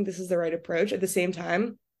yeah, I think this is the right approach. At the same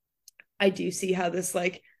time, I do see how this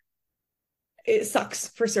like it sucks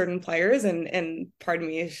for certain players and part of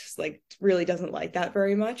me is just like really doesn't like that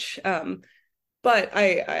very much. But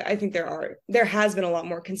I think there has been a lot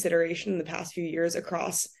more consideration in the past few years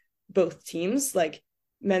across both teams, like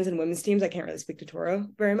men's and women's teams. I can't really speak to Toro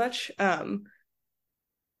very much.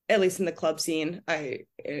 At least in the club scene,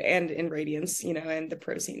 and in Radiance, and the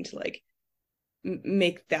pro scene to like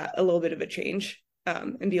make that a little bit of a change,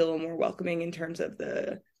 and be a little more welcoming in terms of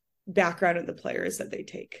the background of the players that they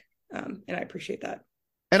take. And I appreciate that.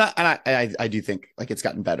 and I do think like it's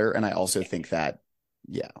gotten better, and I also think that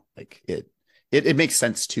yeah, like it makes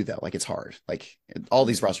sense too, though. Like it's hard. Like all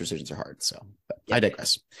these roster decisions are hard. So I Yep.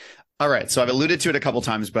 digress. All right. So I've alluded to it a couple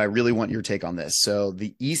times, but I really want your take on this. So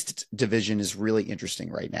the East Division is really interesting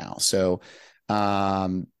right now. So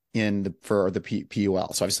for the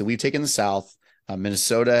PUL. So obviously we've taken the South.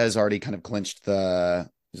 Minnesota has already kind of clinched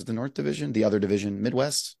is it the North Division, the other division,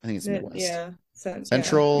 Midwest? I think it's Midwest. Yeah. So, yeah.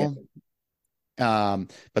 Central.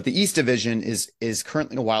 But the East Division is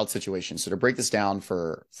currently in a wild situation. So to break this down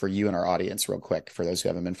for you and our audience real quick, for those who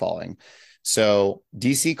haven't been following. So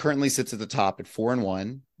DC currently sits at the top at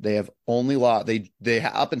 4-1. They have only lost, they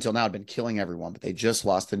up until now have been killing everyone, but they just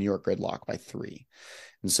lost the New York Gridlock by 3.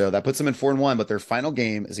 And so that puts them in 4-1, but their final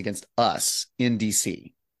game is against us in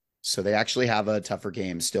DC. So they actually have a tougher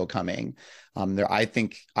game still coming. I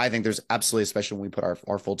think there's absolutely, especially when we put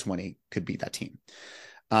our full 20, could beat that team.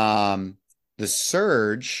 The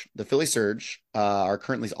Surge, the Philly Surge, are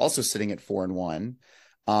currently also sitting at 4-1.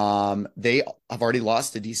 They have already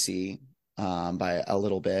lost to DC by a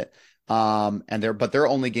little bit. But their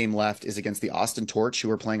only game left is against the Austin Torch,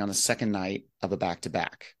 who are playing on the second night of a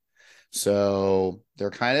back-to-back. So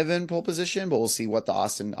they're kind of in pole position, but we'll see what the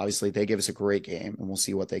Austin, obviously they gave us a great game, and we'll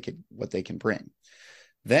see what they can bring.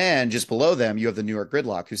 Then just below them, you have the New York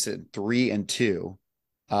Gridlock, who sit at 3-2.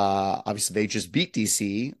 Obviously they just beat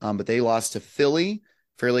DC, but they lost to Philly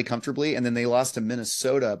fairly comfortably, and then they lost to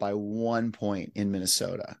Minnesota by 1 point in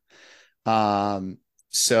Minnesota.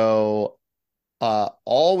 So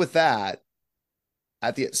all with that,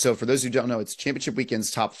 so for those who don't know, it's championship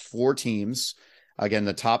weekend's top 4 teams. Again,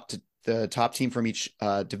 the top team from each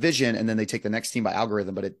division, and then they take the next team by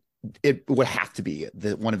algorithm, but it would have to be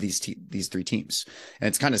one of these 3 teams. And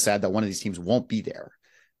it's kind of sad that one of these teams won't be there.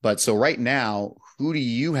 But so right now, who do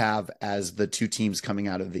you have as the 2 teams coming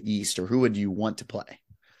out of the East, or who would you want to play?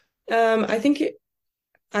 I think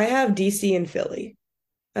I have DC and Philly.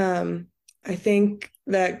 I think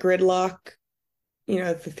that Gridlock,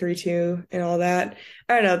 the 3-2 and all that.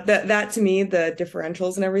 I don't know, that to me, the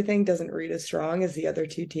differentials and everything doesn't read as strong as the other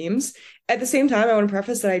 2 teams. At the same time, I want to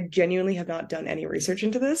preface that I genuinely have not done any research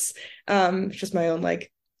into this. It's just my own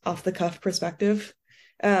like off the cuff perspective.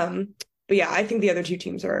 But yeah, I think the other 2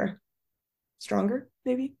 teams are stronger,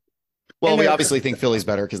 maybe. Well, And we they're obviously think Philly's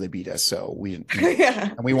better because they beat us. So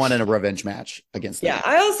yeah. and we wanted a revenge match against them. Yeah,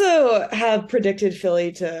 I also have predicted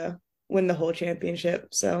Philly to win the whole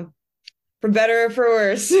championship. So for better or for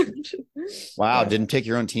worse. Wow, Yeah. didn't take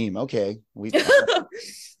your own team. Okay. I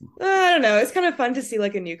don't know. It's kind of fun to see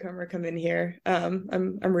like a newcomer come in here.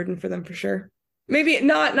 I'm rooting for them for sure. Maybe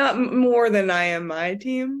not more than I am my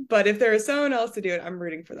team, but if there is someone else to do it, I'm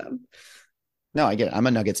rooting for them. No, I get it. I'm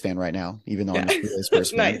a Nuggets fan right now, even though I'm a Steelers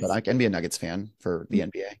Spurs fan, Nice. but I can be a Nuggets fan for the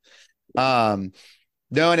NBA.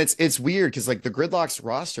 No, and it's weird because like the Gridlock's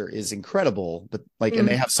roster is incredible, but like, and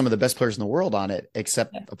they have some of the best players in the world on it,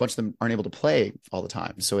 except a bunch of them aren't able to play all the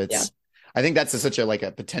time. So I think that's such a like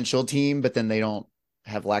a potential team, but then they don't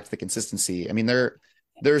have lacked the consistency. I mean,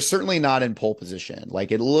 they're certainly not in pole position.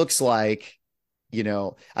 Like it looks like,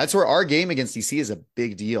 that's where our game against DC is a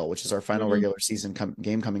big deal, which is our final regular season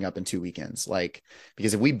game coming up in 2 weekends. Like,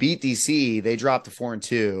 because if we beat DC, they drop to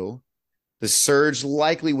 4-2. The Surge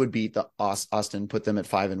likely would beat the Austin, put them at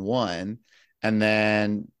 5-1. And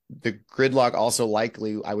then the Gridlock also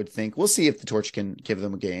likely, I would think, we'll see if the Torch can give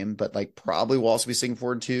them a game, but like probably will also be sitting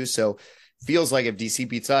 4-2. So feels like if DC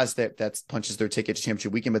beats us, that punches their ticket to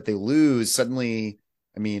championship weekend, but they lose suddenly.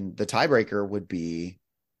 I mean, the tiebreaker would be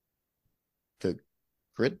the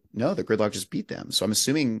Gridlock just beat them. So I'm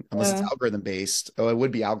assuming unless it's algorithm based, it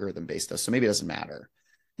would be algorithm based though. So maybe it doesn't matter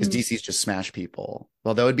because DC's just smash people.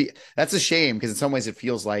 Well, that's a shame because in some ways it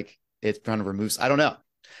feels like it kind of removes. I don't know.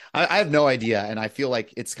 I have no idea. And I feel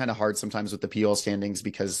like it's kind of hard sometimes with the PL standings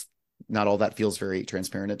because not all that feels very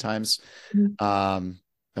transparent at times. But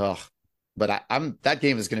that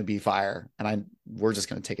game is going to be fire and we're just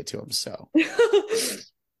going to take it to them. So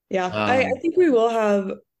yeah, I think we'll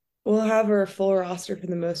have our full roster for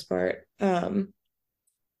the most part. So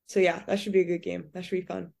yeah, that should be a good game. That should be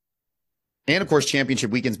fun. And of course,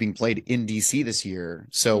 championship weekend's being played in DC this year.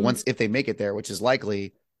 So if they make it there, which is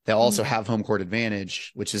likely, they'll also have home court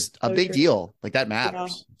advantage, which is a big deal. Like that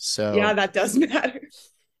matters. Yeah. So yeah, that does matter.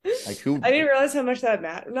 Like who? I didn't realize how much that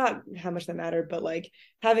mattered. Not how much that mattered, but like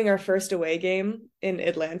having our first away game in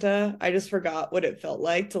Atlanta, I just forgot what it felt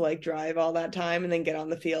like to like drive all that time and then get on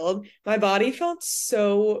the field. My body felt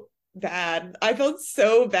so bad. I felt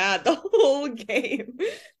so bad the whole game.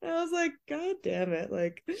 And I was like, God damn it.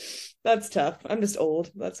 Like, that's tough. I'm just old.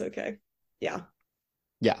 That's okay. Yeah.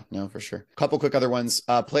 Yeah, no, for sure. A couple quick other ones.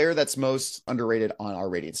 Player that's most underrated on our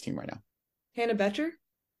Radiance team right now. Hannah Betcher.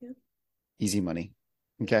 Yeah. Easy money.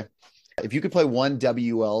 Okay. If you could play one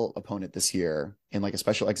WL opponent this year in like a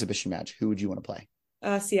special exhibition match, who would you want to play?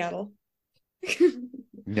 Seattle.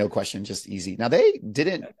 No question, just easy. Now they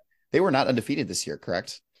were not undefeated this year,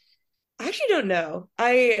 correct? I actually don't know.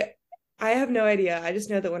 I have no idea. I just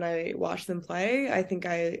know that when I watch them play, I think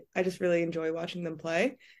I just really enjoy watching them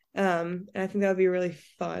play. And I think that would be really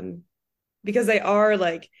fun because they are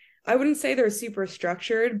like, I wouldn't say they're super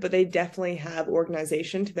structured, but they definitely have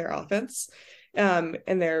organization to their offense. And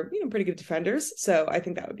they're, pretty good defenders. So I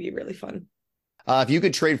think that would be really fun. If you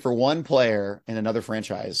could trade for one player in another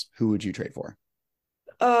franchise, who would you trade for?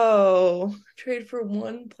 Oh, trade for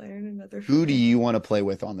one player in another Who do franchise. you want to play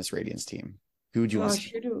with on this Radiance team? Who would you want to Gosh,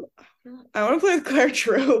 see? who do I want to play with Claire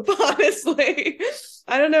Trope, honestly.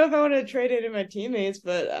 I don't know if I want to trade any of my teammates,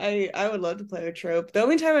 but I would love to play with Trope. The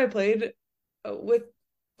only time I played with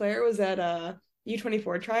Claire was at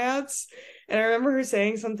U24 tryouts, and I remember her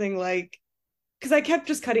saying something like, because I kept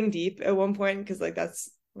just cutting deep at one point because like that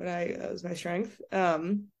was my strength.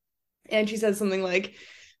 And she said something like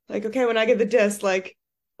okay, when I get the disc, like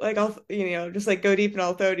I'll just like go deep and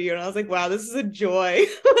I'll throw to you. And I was like, wow, this is a joy.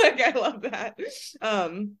 Like I love that.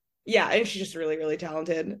 Yeah, and she's just really, really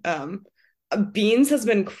talented. Beans has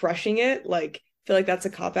been crushing it. Like, I feel like that's a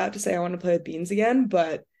cop out to say I want to play with Beans again,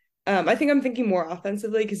 but I think I'm thinking more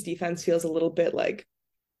offensively because defense feels a little bit like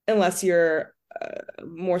unless you're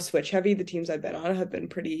more switch heavy, the teams I've been on have been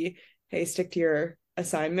pretty, hey, stick to your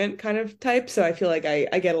assignment kind of type. So I feel like I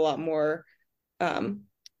get a lot more um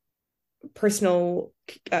personal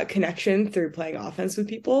connection through playing offense with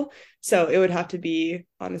people. So it would have to be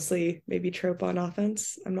honestly maybe Trope on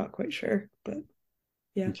offense. I'm not quite sure, but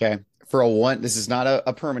yeah. Okay. This is not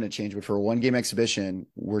a permanent change, but for a one game exhibition,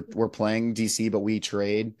 we're playing DC, but we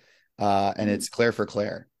trade, and it's Claire for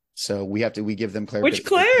Claire. So we give them Which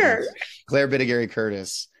Claire? Claire Bittigary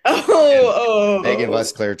Curtis. Oh, They give oh,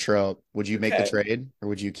 us Claire Trout. Would you make the okay. trade or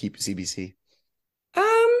would you keep CBC?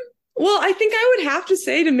 Um, well, I think I would have to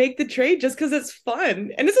say to make the trade just because it's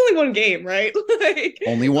fun. And it's only one game, right? Like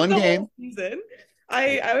Only not one the game. whole season.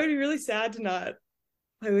 I would be really sad to not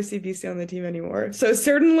play with CBC on the team anymore. So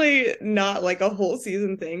certainly not like a whole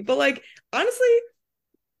season thing. But like honestly,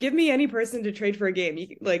 give me any person to trade for a game.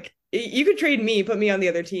 You could trade me, put me on the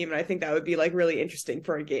other team, and I think that would be like really interesting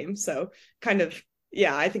for a game. So kind of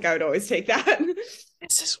yeah, I think I would always take that.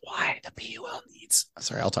 This is why the PUL needs.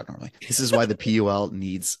 Sorry, I'll talk normally. This is why the PUL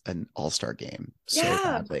needs an all-star game so Yeah.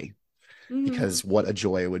 badly. Mm-hmm. Because what a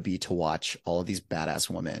joy it would be to watch all of these badass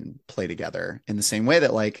women play together in the same way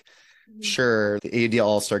that, like, sure, the ADL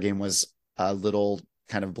All-Star game was a little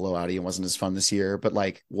kind of blowouty and wasn't as fun this year, but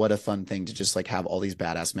like, what a fun thing to just like have all these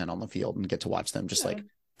badass men on the field and get to watch them just Yeah. like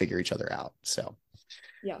figure each other out. So,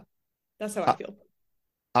 Yeah. That's how I uh, feel.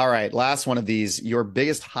 all right, last one of these. Your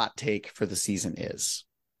biggest hot take for the season is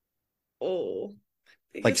Oh,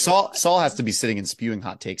 like biggest Saul has to be sitting and spewing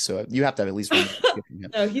hot takes, so you have to have at least one from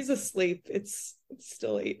him. No, he's asleep. It's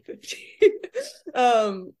still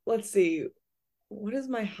 8:15. Let's see. What is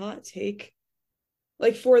my hot take?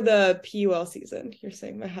 Like for the PUL season. You're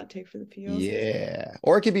saying my hot take for the PUL season? Yeah,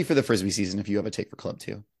 or it could be for the frisbee season if you have a take for club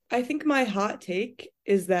too. I think my hot take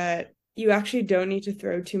is that you actually don't need to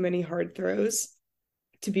throw too many hard throws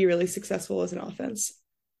to be really successful as an offense.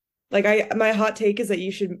 Like my hot take is that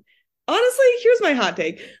you should honestly, here's my hot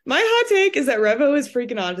take. My hot take is that Revo is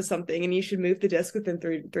freaking onto something and you should move the disc within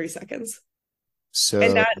three seconds. And So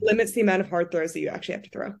that limits the amount of hard throws that you actually have to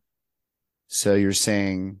throw. So you're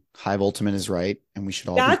saying Hive Ultimate is right, and we should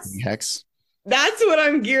all be That's Hex? that's what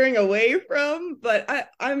I'm gearing away from. But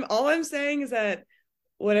I'm all I'm saying is that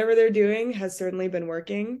whatever they're doing has certainly been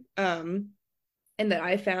working. And that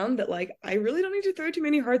I found that like I really don't need to throw too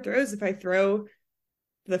many hard throws if I throw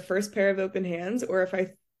the first pair of open hands or if I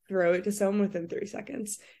throw it to someone within 3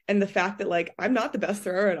 seconds. And the fact that like I'm not the best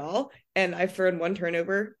thrower at all, and I've thrown one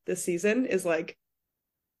turnover this season is like,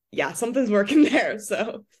 yeah, something's working there.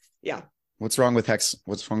 So yeah. What's wrong with Hex?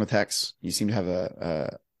 What's wrong with Hex? You seem to have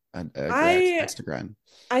a I Hex to grind.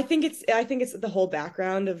 I think it's the whole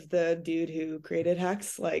background of the dude who created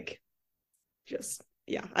Hex. Like, just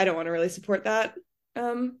yeah, I don't want to really support that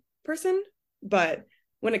person. But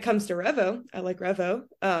when it comes to Revo, I like Revo.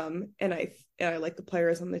 And I like the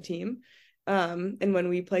players on the team. And when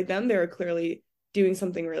we played them, they were clearly doing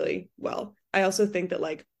something really well. I also think that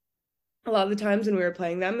like a lot of the times when we were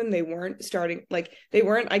playing them and they weren't starting like they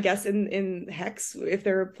weren't I guess in hex if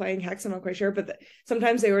they were playing hex I'm not quite sure but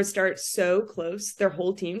sometimes they would start so close their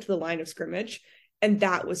whole team to the line of scrimmage and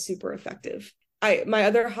that was super effective. My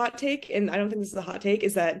other hot take, and I don't think this is a hot take,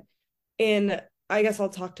 is that in I guess I'll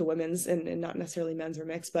talk to women's and not necessarily men's or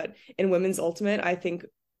mixed, but in women's ultimate I think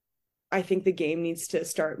I think the game needs to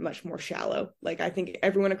start much more shallow. Like I think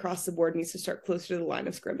everyone across the board needs to start closer to the line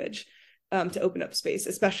of scrimmage to open up space,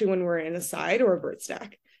 especially when we're in a side or a vert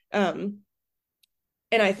stack. And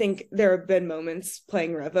I think there have been moments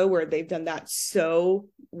playing Revo where they've done that so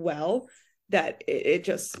well that it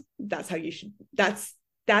just, that's how you should, that's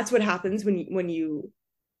what happens when you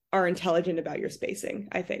are intelligent about your spacing,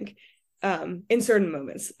 I think. In certain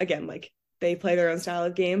moments, again, like they play their own style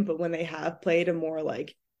of game, but when they have played a more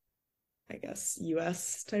like, I guess,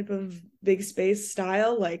 US type of big space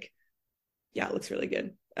style, like, yeah, it looks really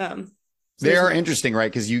good. They are interesting,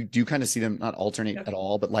 right? Because you do kind of see them not alternate yeah. at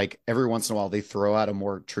all, but like every once in a while they throw out a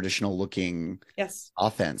more traditional looking Yes.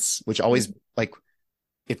 offense, which always like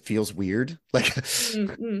it feels weird. Like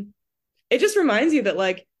mm-hmm. It just reminds you that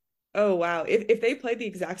like, oh wow, if they played the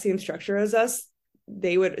exact same structure as us,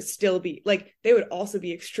 they would still be like, they would also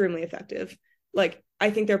be extremely effective. Like I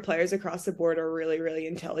think their players across the board are really, really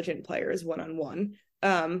intelligent players one-on-one.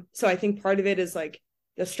 So I think part of it is like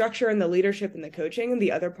the structure and the leadership and the coaching. And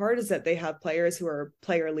the other part is that they have players who are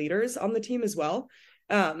player leaders on the team as well.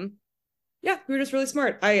 Yeah, who are just really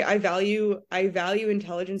smart. I value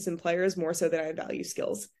intelligence in players more so than I value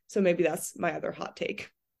skills. So maybe that's my other hot take.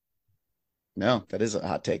 no, that is a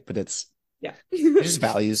hot take, but it's Yeah. just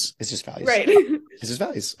values. It's just values. Right. It's just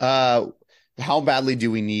values. How badly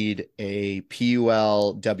do we need a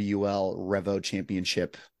PUL WL Revo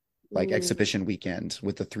championship like exhibition weekend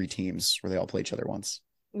with the 3 teams where they all play each other once?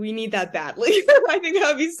 We need that badly. I think that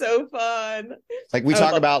would be so fun. Like we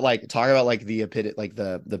talk about like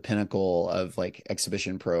the pinnacle of like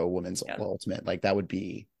exhibition pro women's ultimate. Like that would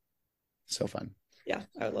be so fun. Yeah,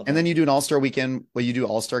 I would love and that. then you do an all-star weekend where you do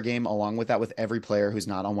all-star game along with that with every player who's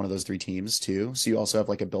not on one of those 3 teams too. So you also have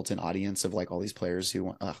like a built-in audience of like all these players who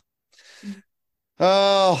want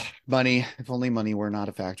oh, money. If only money were not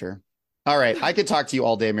a factor. All right. I could talk to you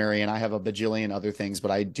all day, Mary, and I have a bajillion other things,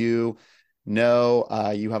 but I do know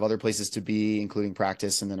you have other places to be, including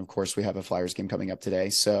practice. And then, of course, we have a Flyers game coming up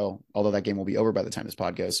today. So, although that game will be over by the time this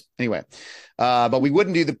pod goes. Anyway, but we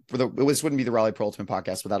wouldn't do this wouldn't be the Rally Pro Ultimate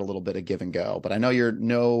podcast without a little bit of give and go. But I know you're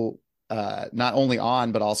not only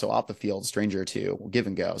on, but also off the field, stranger to give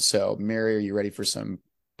and go. So, Mary, are you ready for some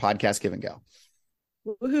podcast give and go?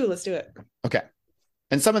 Woohoo, let's do it. Okay.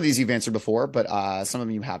 And some of these you've answered before, but some of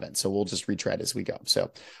them you haven't. So we'll just retread as we go.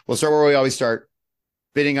 So we'll start where we always start.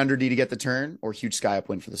 Bidding under D to get the turn or huge sky up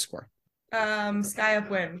win for the score? Sky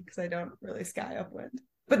up win, because I don't really sky up win.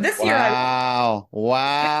 But this year, wow.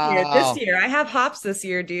 This year, I have hops this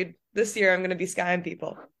year, dude. This year, I'm going to be skying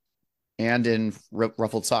people. And in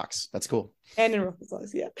ruffled socks. That's cool. And in ruffled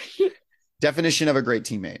socks, yeah. Definition of a great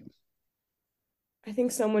teammate? I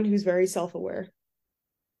think someone who's very self-aware.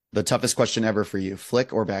 The toughest question ever for you,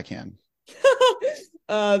 flick or backhand?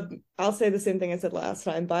 I'll say the same thing I said last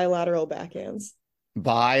time, bilateral backhands.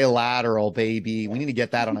 Bilateral, baby. We need to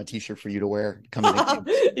get that on a t-shirt for you to wear.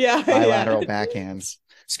 Yeah. Bilateral backhands.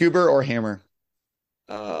 Scuba or hammer?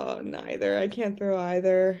 Oh, neither. I can't throw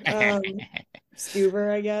either.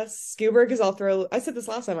 Scuba, I guess. Scuba, because I said this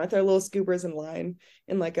last time, I throw little scubers in line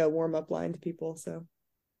in like a warm-up line to people. So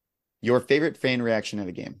your favorite fan reaction at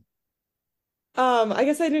a game? I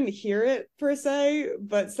guess I didn't hear it per se,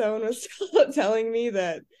 but someone was telling me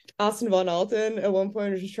that Austin Von Alten at one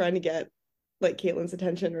point was just trying to get like Caitlin's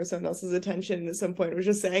attention or someone else's attention, and at some point was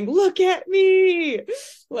just saying, "Look at me,"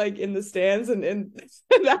 like in the stands, and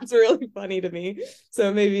that's really funny to me.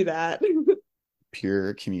 So maybe that.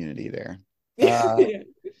 Pure community there. Yeah.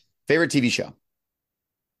 Favorite TV show?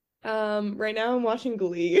 Right now I'm watching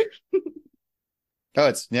Glee. Oh,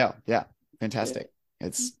 it's yeah, fantastic. Yeah.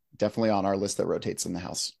 It's definitely on our list that rotates in the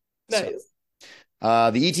house. Nice.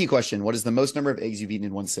 So, the ET question: what is the most number of eggs you've eaten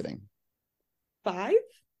in one sitting? 5?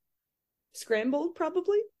 Scrambled,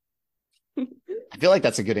 probably. I feel like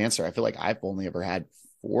that's a good answer. I feel like I've only ever had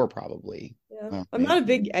 4, probably. Yeah, I'm not a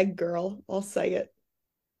big egg girl. I'll say it.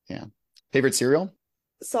 Yeah. Favorite cereal?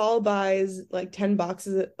 Saul buys like 10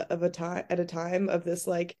 boxes of at a time of this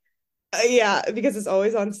like, yeah, because it's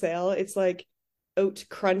always on sale. It's like oat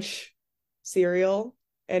crunch cereal,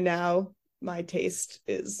 and now my taste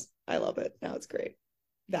is, I love it. Now it's great.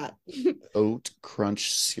 That oat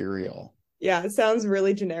crunch cereal. Yeah, it sounds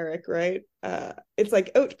really generic, right? It's like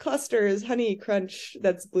oat clusters, honey crunch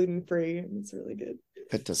that's gluten-free. It's really good.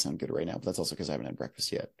 That does sound good right now, but that's also because I haven't had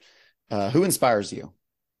breakfast yet. Who inspires you?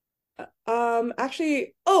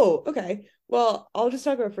 Actually, okay. Well, I'll just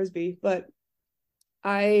talk about Frisbee, but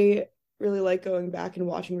I really like going back and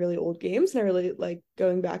watching really old games, and I really like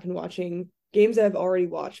going back and watching games that I've already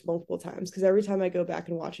watched multiple times, because every time I go back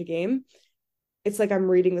and watch a game, it's like I'm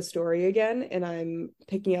reading the story again and I'm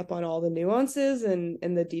picking up on all the nuances and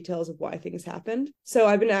the details of why things happened. So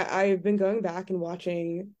I've been going back and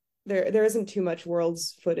watching. There isn't too much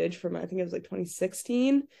Worlds footage from, I think it was like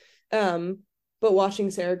 2016. But watching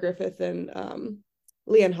Sarah Griffith and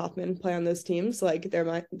Leanne Hoffman play on those teams, like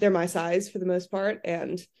they're my size for the most part,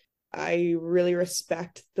 and I really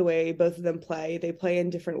respect the way both of them play. They play in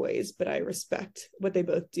different ways, but I respect what they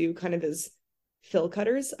both do kind of as fill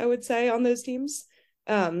cutters, I would say, on those teams.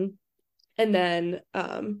 And then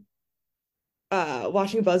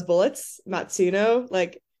watching Buzz Bullets, Matsuno,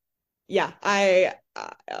 like, yeah,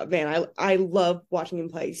 man, I love watching him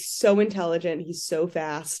play. He's so intelligent, he's so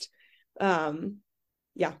fast.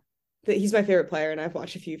 Yeah, he's my favorite player, and I've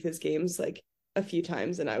watched a few of his games like a few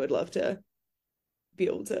times, and I would love to be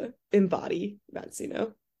able to embody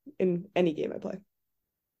Matsuno in any game I play.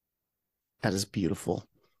 That is beautiful.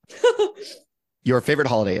 Your favorite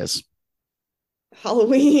holiday is?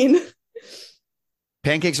 Halloween.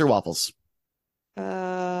 Pancakes or waffles?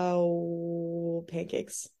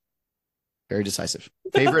 Pancakes. Very decisive.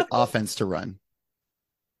 Favorite offense to run?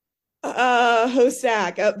 Host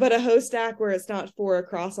stack, but a host stack where it's not 4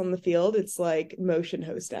 across on the field. It's like motion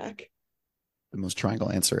host stack. The most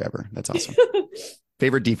triangle answer ever. That's awesome.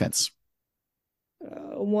 Favorite defense?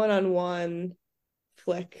 One-on-one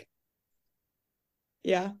flick.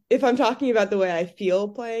 Yeah. If I'm talking about the way I feel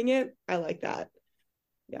playing it, I like that.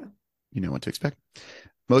 Yeah. You know what to expect.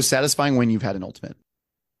 Most satisfying win you've had in Ultimate?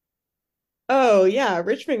 Oh, yeah.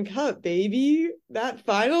 Richmond Cup, baby. That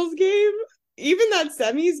finals game, even that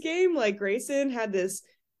semis game, like Grayson had this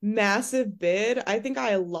massive bid. I think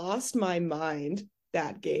I lost my mind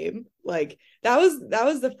that game. Like that was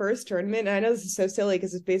the first tournament. And I know this is so silly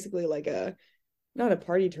because it's basically like not a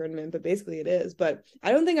party tournament, but basically it is. But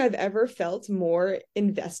I don't think I've ever felt more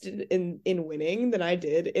invested in winning than I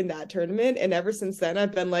did in that tournament. And ever since then,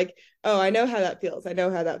 I've been like, oh, I know how that feels. I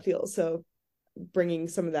know how that feels. So bringing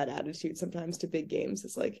some of that attitude sometimes to big games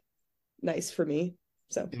is like nice for me.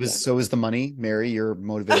 So it was, yeah. So is the money, Mary? You're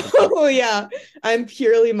motivated. Oh yeah, I'm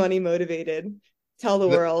purely money motivated. Tell the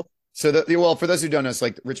world. So well, for those who don't know, it's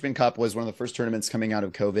like Richmond Cup was one of the first tournaments coming out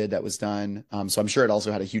of COVID that was done. So I'm sure it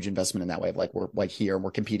also had a huge investment in that way of like, we're like here and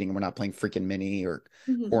we're competing and we're not playing freaking mini or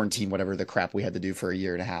quarantine, whatever the crap we had to do for a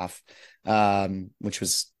year and a half, which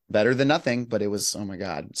was better than nothing, but it was, oh my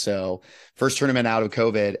God. So first tournament out of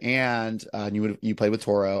COVID, and you played with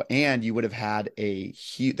Toro, and you would have had a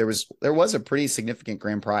huge, there was a pretty significant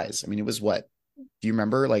grand prize. I mean, it was what, do you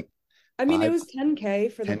remember? Like, I mean, it was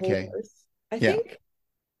 10K for the 10K. Whole course. I think.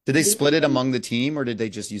 Did they split it among the team, or did they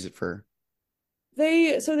just use it for?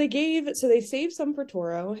 They saved some for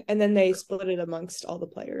Toro, and then they split it amongst all the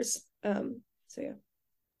players. So yeah.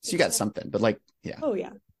 So you got something, but like, yeah. Oh yeah.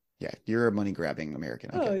 Yeah, you're a money grabbing American.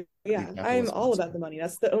 Oh yeah, I'm all about the money.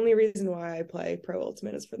 That's the only reason why I play Pro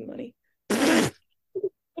Ultimate is for the money.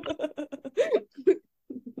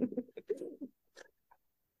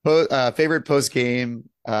 Favorite post game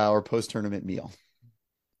or post tournament meal?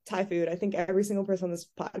 Thai food. I think every single person on this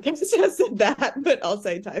podcast has said that, but I'll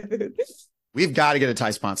say Thai food. We've got to get a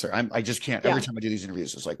Thai sponsor. I just can't. Every time I do these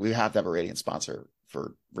interviews, it's like we have to have a Radiant sponsor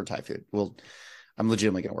for Thai food. I'm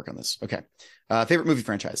legitimately going to work on this. Okay. Favorite movie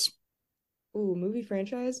franchise? Ooh, movie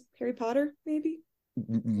franchise? Harry Potter, maybe?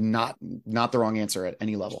 Not the wrong answer at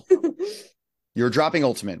any level. You're dropping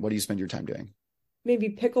Ultimate. What do you spend your time doing? Maybe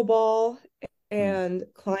pickleball and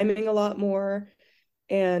climbing a lot more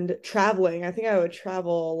and traveling. I think I would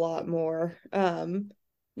travel a lot more.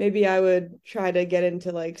 Maybe I would try to get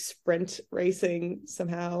into like sprint racing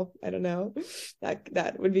somehow. I don't know.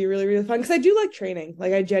 That would be really, really fun because I do like training.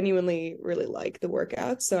 Like I genuinely really like the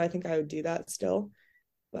workouts. So I think I would do that still.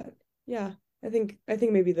 But yeah, I think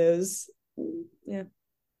maybe those. Yeah.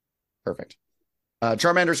 Perfect.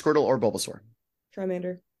 Charmander, Squirtle, or Bulbasaur?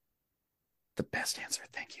 Charmander. The best answer.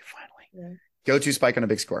 Thank you, finally. Yeah. Go-to spike on a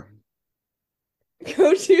big score.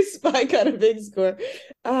 Go-to spike on a big score.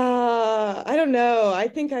 I don't know. I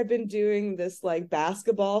think I've been doing this like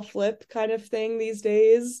basketball flip kind of thing these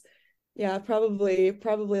days. Yeah, probably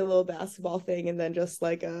a little basketball thing, and then just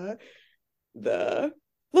like the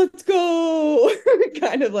let's go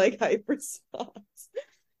kind of like hype response.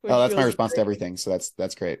 Oh, that's my response to everything. So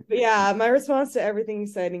that's great. But yeah, my response to everything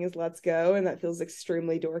exciting is let's go. And that feels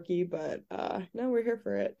extremely dorky, but no, we're here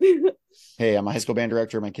for it. Hey, I'm a high school band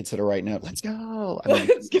director. My kids hit a right note. Let's go. I mean,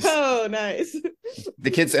 let's go. Nice. The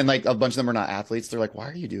kids, and like a bunch of them are not athletes. They're like, why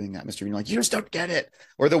are you doing that, Mr. Bean? Like, you just don't get it.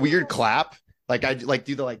 Or the weird clap. Like I like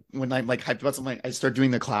do the like when I'm like hyped about something, I start doing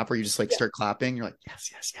the clap where you just like Yeah. start clapping. You're like, yes,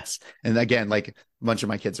 yes, yes. And again, like a bunch of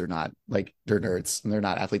my kids are not like they're nerds and they're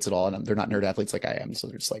not athletes at all. And they're not nerd athletes like I am. So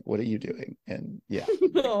they're just like, what are you doing? And yeah.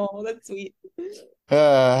 Oh, that's sweet.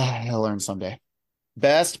 I'll learn someday.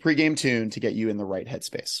 Best pregame tune to get you in the right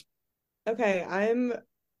headspace. Okay, I'm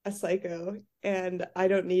a psycho and I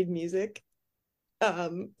don't need music.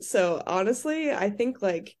 So honestly, I think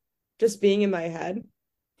like just being in my head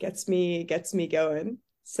gets me going.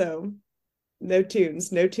 So no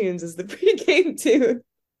tunes. No tunes is the pregame tune.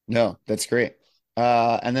 No, that's great.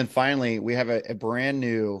 And then finally, we have a brand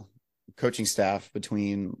new coaching staff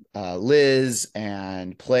between Liz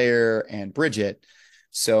and Player and Bridget.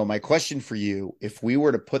 So my question for you, if we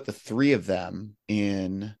were to put the three of them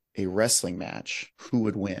in a wrestling match, who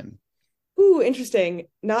would win? Ooh, interesting.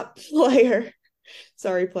 Not player.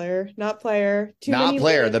 Sorry, player. Not player. Too Not many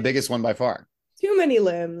Player, the limbs. biggest one by far. Too many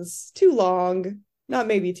limbs. Too long. Not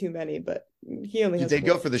maybe too many, but he only has They'd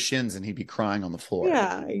go four. for the shins and he'd be crying on the floor.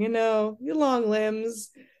 Yeah, long limbs.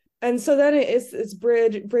 And so then it's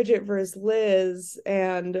Bridget versus Liz,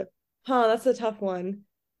 and that's a tough one.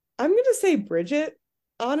 I'm gonna say Bridget,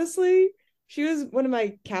 honestly. She was one of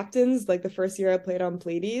my captains, like the first year I played on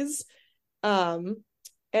Pleiades. Um,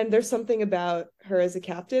 and there's something about her as a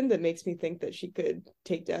captain that makes me think that she could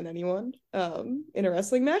take down anyone in a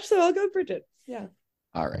wrestling match. So I'll go Bridget. Yeah.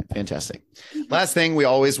 All right, fantastic. Last thing, we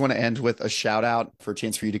always want to end with a shout out for a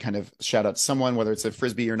chance for you to kind of shout out someone, whether it's a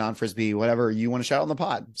frisbee or non-frisbee, whatever you want to shout out on the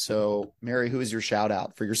pod. So, Mary, who is your shout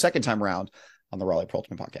out for your second time around on the Raleigh Pro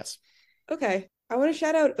Ultimate Podcast? Okay. I want to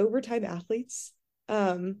shout out Overtime Athletes.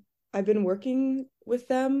 I've been working with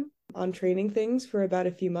them on training things for about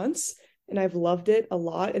a few months, and I've loved it a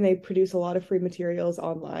lot. And they produce a lot of free materials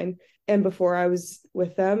online. And before I was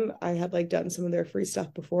with them, I had like done some of their free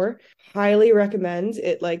stuff before. Highly recommend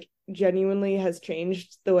it. Like genuinely has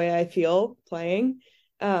changed the way I feel playing.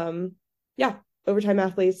 Yeah, Overtime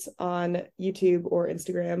Athletes on YouTube or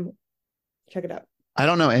Instagram. Check it out. I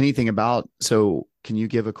don't know anything about. So, can you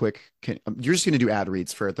give a quick? You're just going to do ad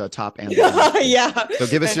reads for the top and the bottom. Yeah. So,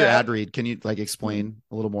 give us your ad read. Can you like explain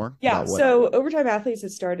a little more Yeah. about what? So Overtime Athletes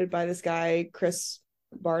is started by this guy, Chris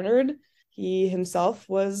Barnard. He himself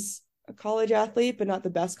was a college athlete, but not the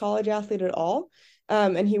best college athlete at all.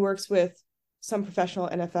 And he works with some professional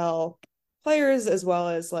NFL players as well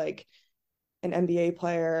as like an NBA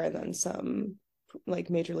player and then some like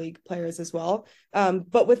major league players as well.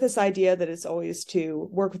 But with this idea that it's always to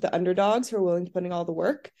work with the underdogs who are willing to put in all the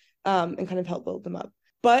work and kind of help build them up.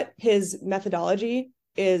 But his methodology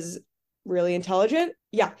is really intelligent.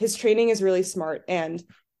 Yeah, his training is really smart and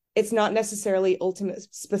it's not necessarily ultimate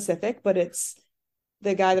specific, but it's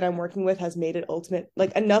the guy that I'm working with has made it ultimate,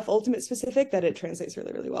 like enough ultimate specific that it translates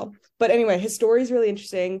really, really well. But anyway, his story is really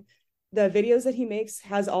interesting. The videos that he makes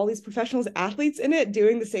has all these professionals athletes in it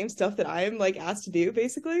doing the same stuff that I'm like asked to do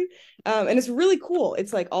basically. And it's really cool.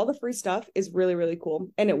 It's like all the free stuff is really, really cool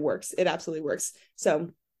and it works. It absolutely works. So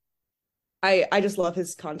I just love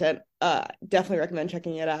his content. Definitely recommend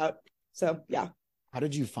checking it out. So yeah. How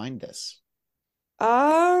did you find this?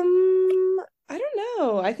 I don't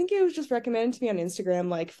know. I think it was just recommended to me on Instagram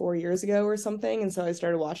like 4 years ago or something. And so I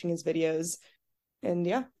started watching his videos. And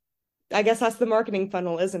yeah, I guess that's the marketing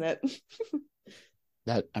funnel, isn't it?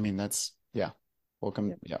 That's yeah.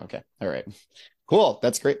 Welcome. Yeah. Okay. All right. Cool.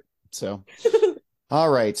 That's great. So, all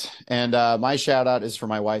right. And my shout out is for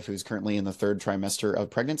my wife, who's currently in the third trimester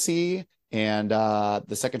of pregnancy. And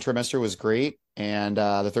the second trimester was great. And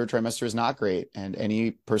the third trimester is not great. And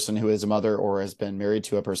any person who is a mother or has been married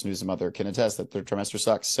to a person who's a mother can attest that third trimester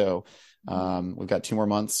sucks. So we've got 2 more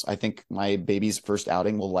months. I think my baby's first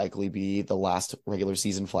outing will likely be the last regular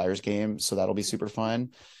season Flyers game. So that'll be super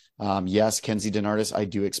fun. Yes, Kenzie Denardis, I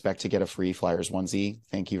do expect to get a free Flyers onesie.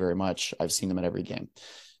 Thank you very much. I've seen them at every game.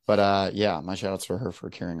 But yeah, my shout outs for her for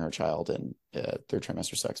carrying our child, and third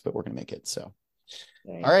trimester sucks, but we're going to make it. So,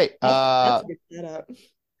 Dang. all right. That's a good shout out.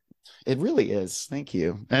 It really is. Thank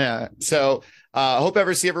you. So hope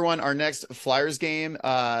ever see everyone. Our next Flyers game,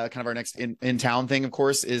 kind of our next in town thing, of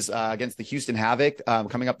course, is against the Houston Havoc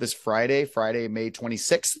coming up this Friday, May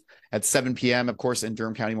 26th at 7 p.m., of course, in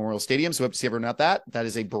Durham County Memorial Stadium. So hope to see everyone at that. That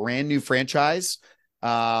is a brand new franchise.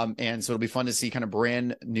 And so it'll be fun to see kind of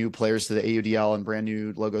brand new players to the AUDL and brand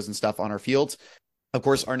new logos and stuff on our field. Of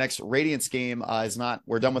course, our next Radiance game is not,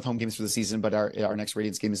 we're done with home games for the season, but our next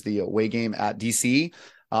Radiance game is the away game at DC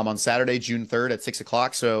on Saturday, June 3rd at 6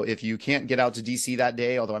 o'clock. So if you can't get out to DC that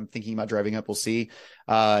day, although I'm thinking about driving up, we'll see.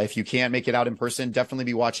 If you can't make it out in person, definitely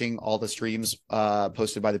be watching all the streams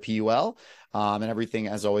posted by the PUL. And everything,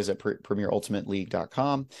 as always, at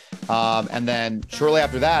premierultimateleague.com. And then shortly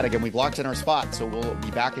after that, again, we've locked in our spot. So we'll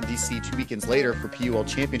be back in DC 2 weekends later for PUL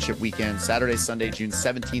Championship Weekend, Saturday, Sunday, June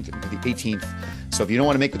 17th through the 18th. So if you don't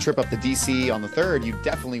want to make the trip up to DC on the 3rd, you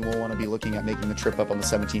definitely will want to be looking at making the trip up on the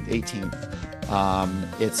 17th,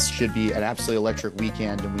 18th. It should be an absolutely electric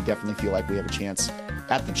weekend, and we definitely feel like we have a chance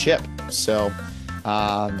at the chip. So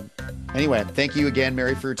anyway, thank you again,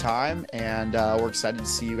 Mary, for your time, and we're excited to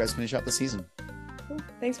see you guys finish out the season.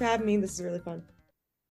 Thanks for having me. This is really fun.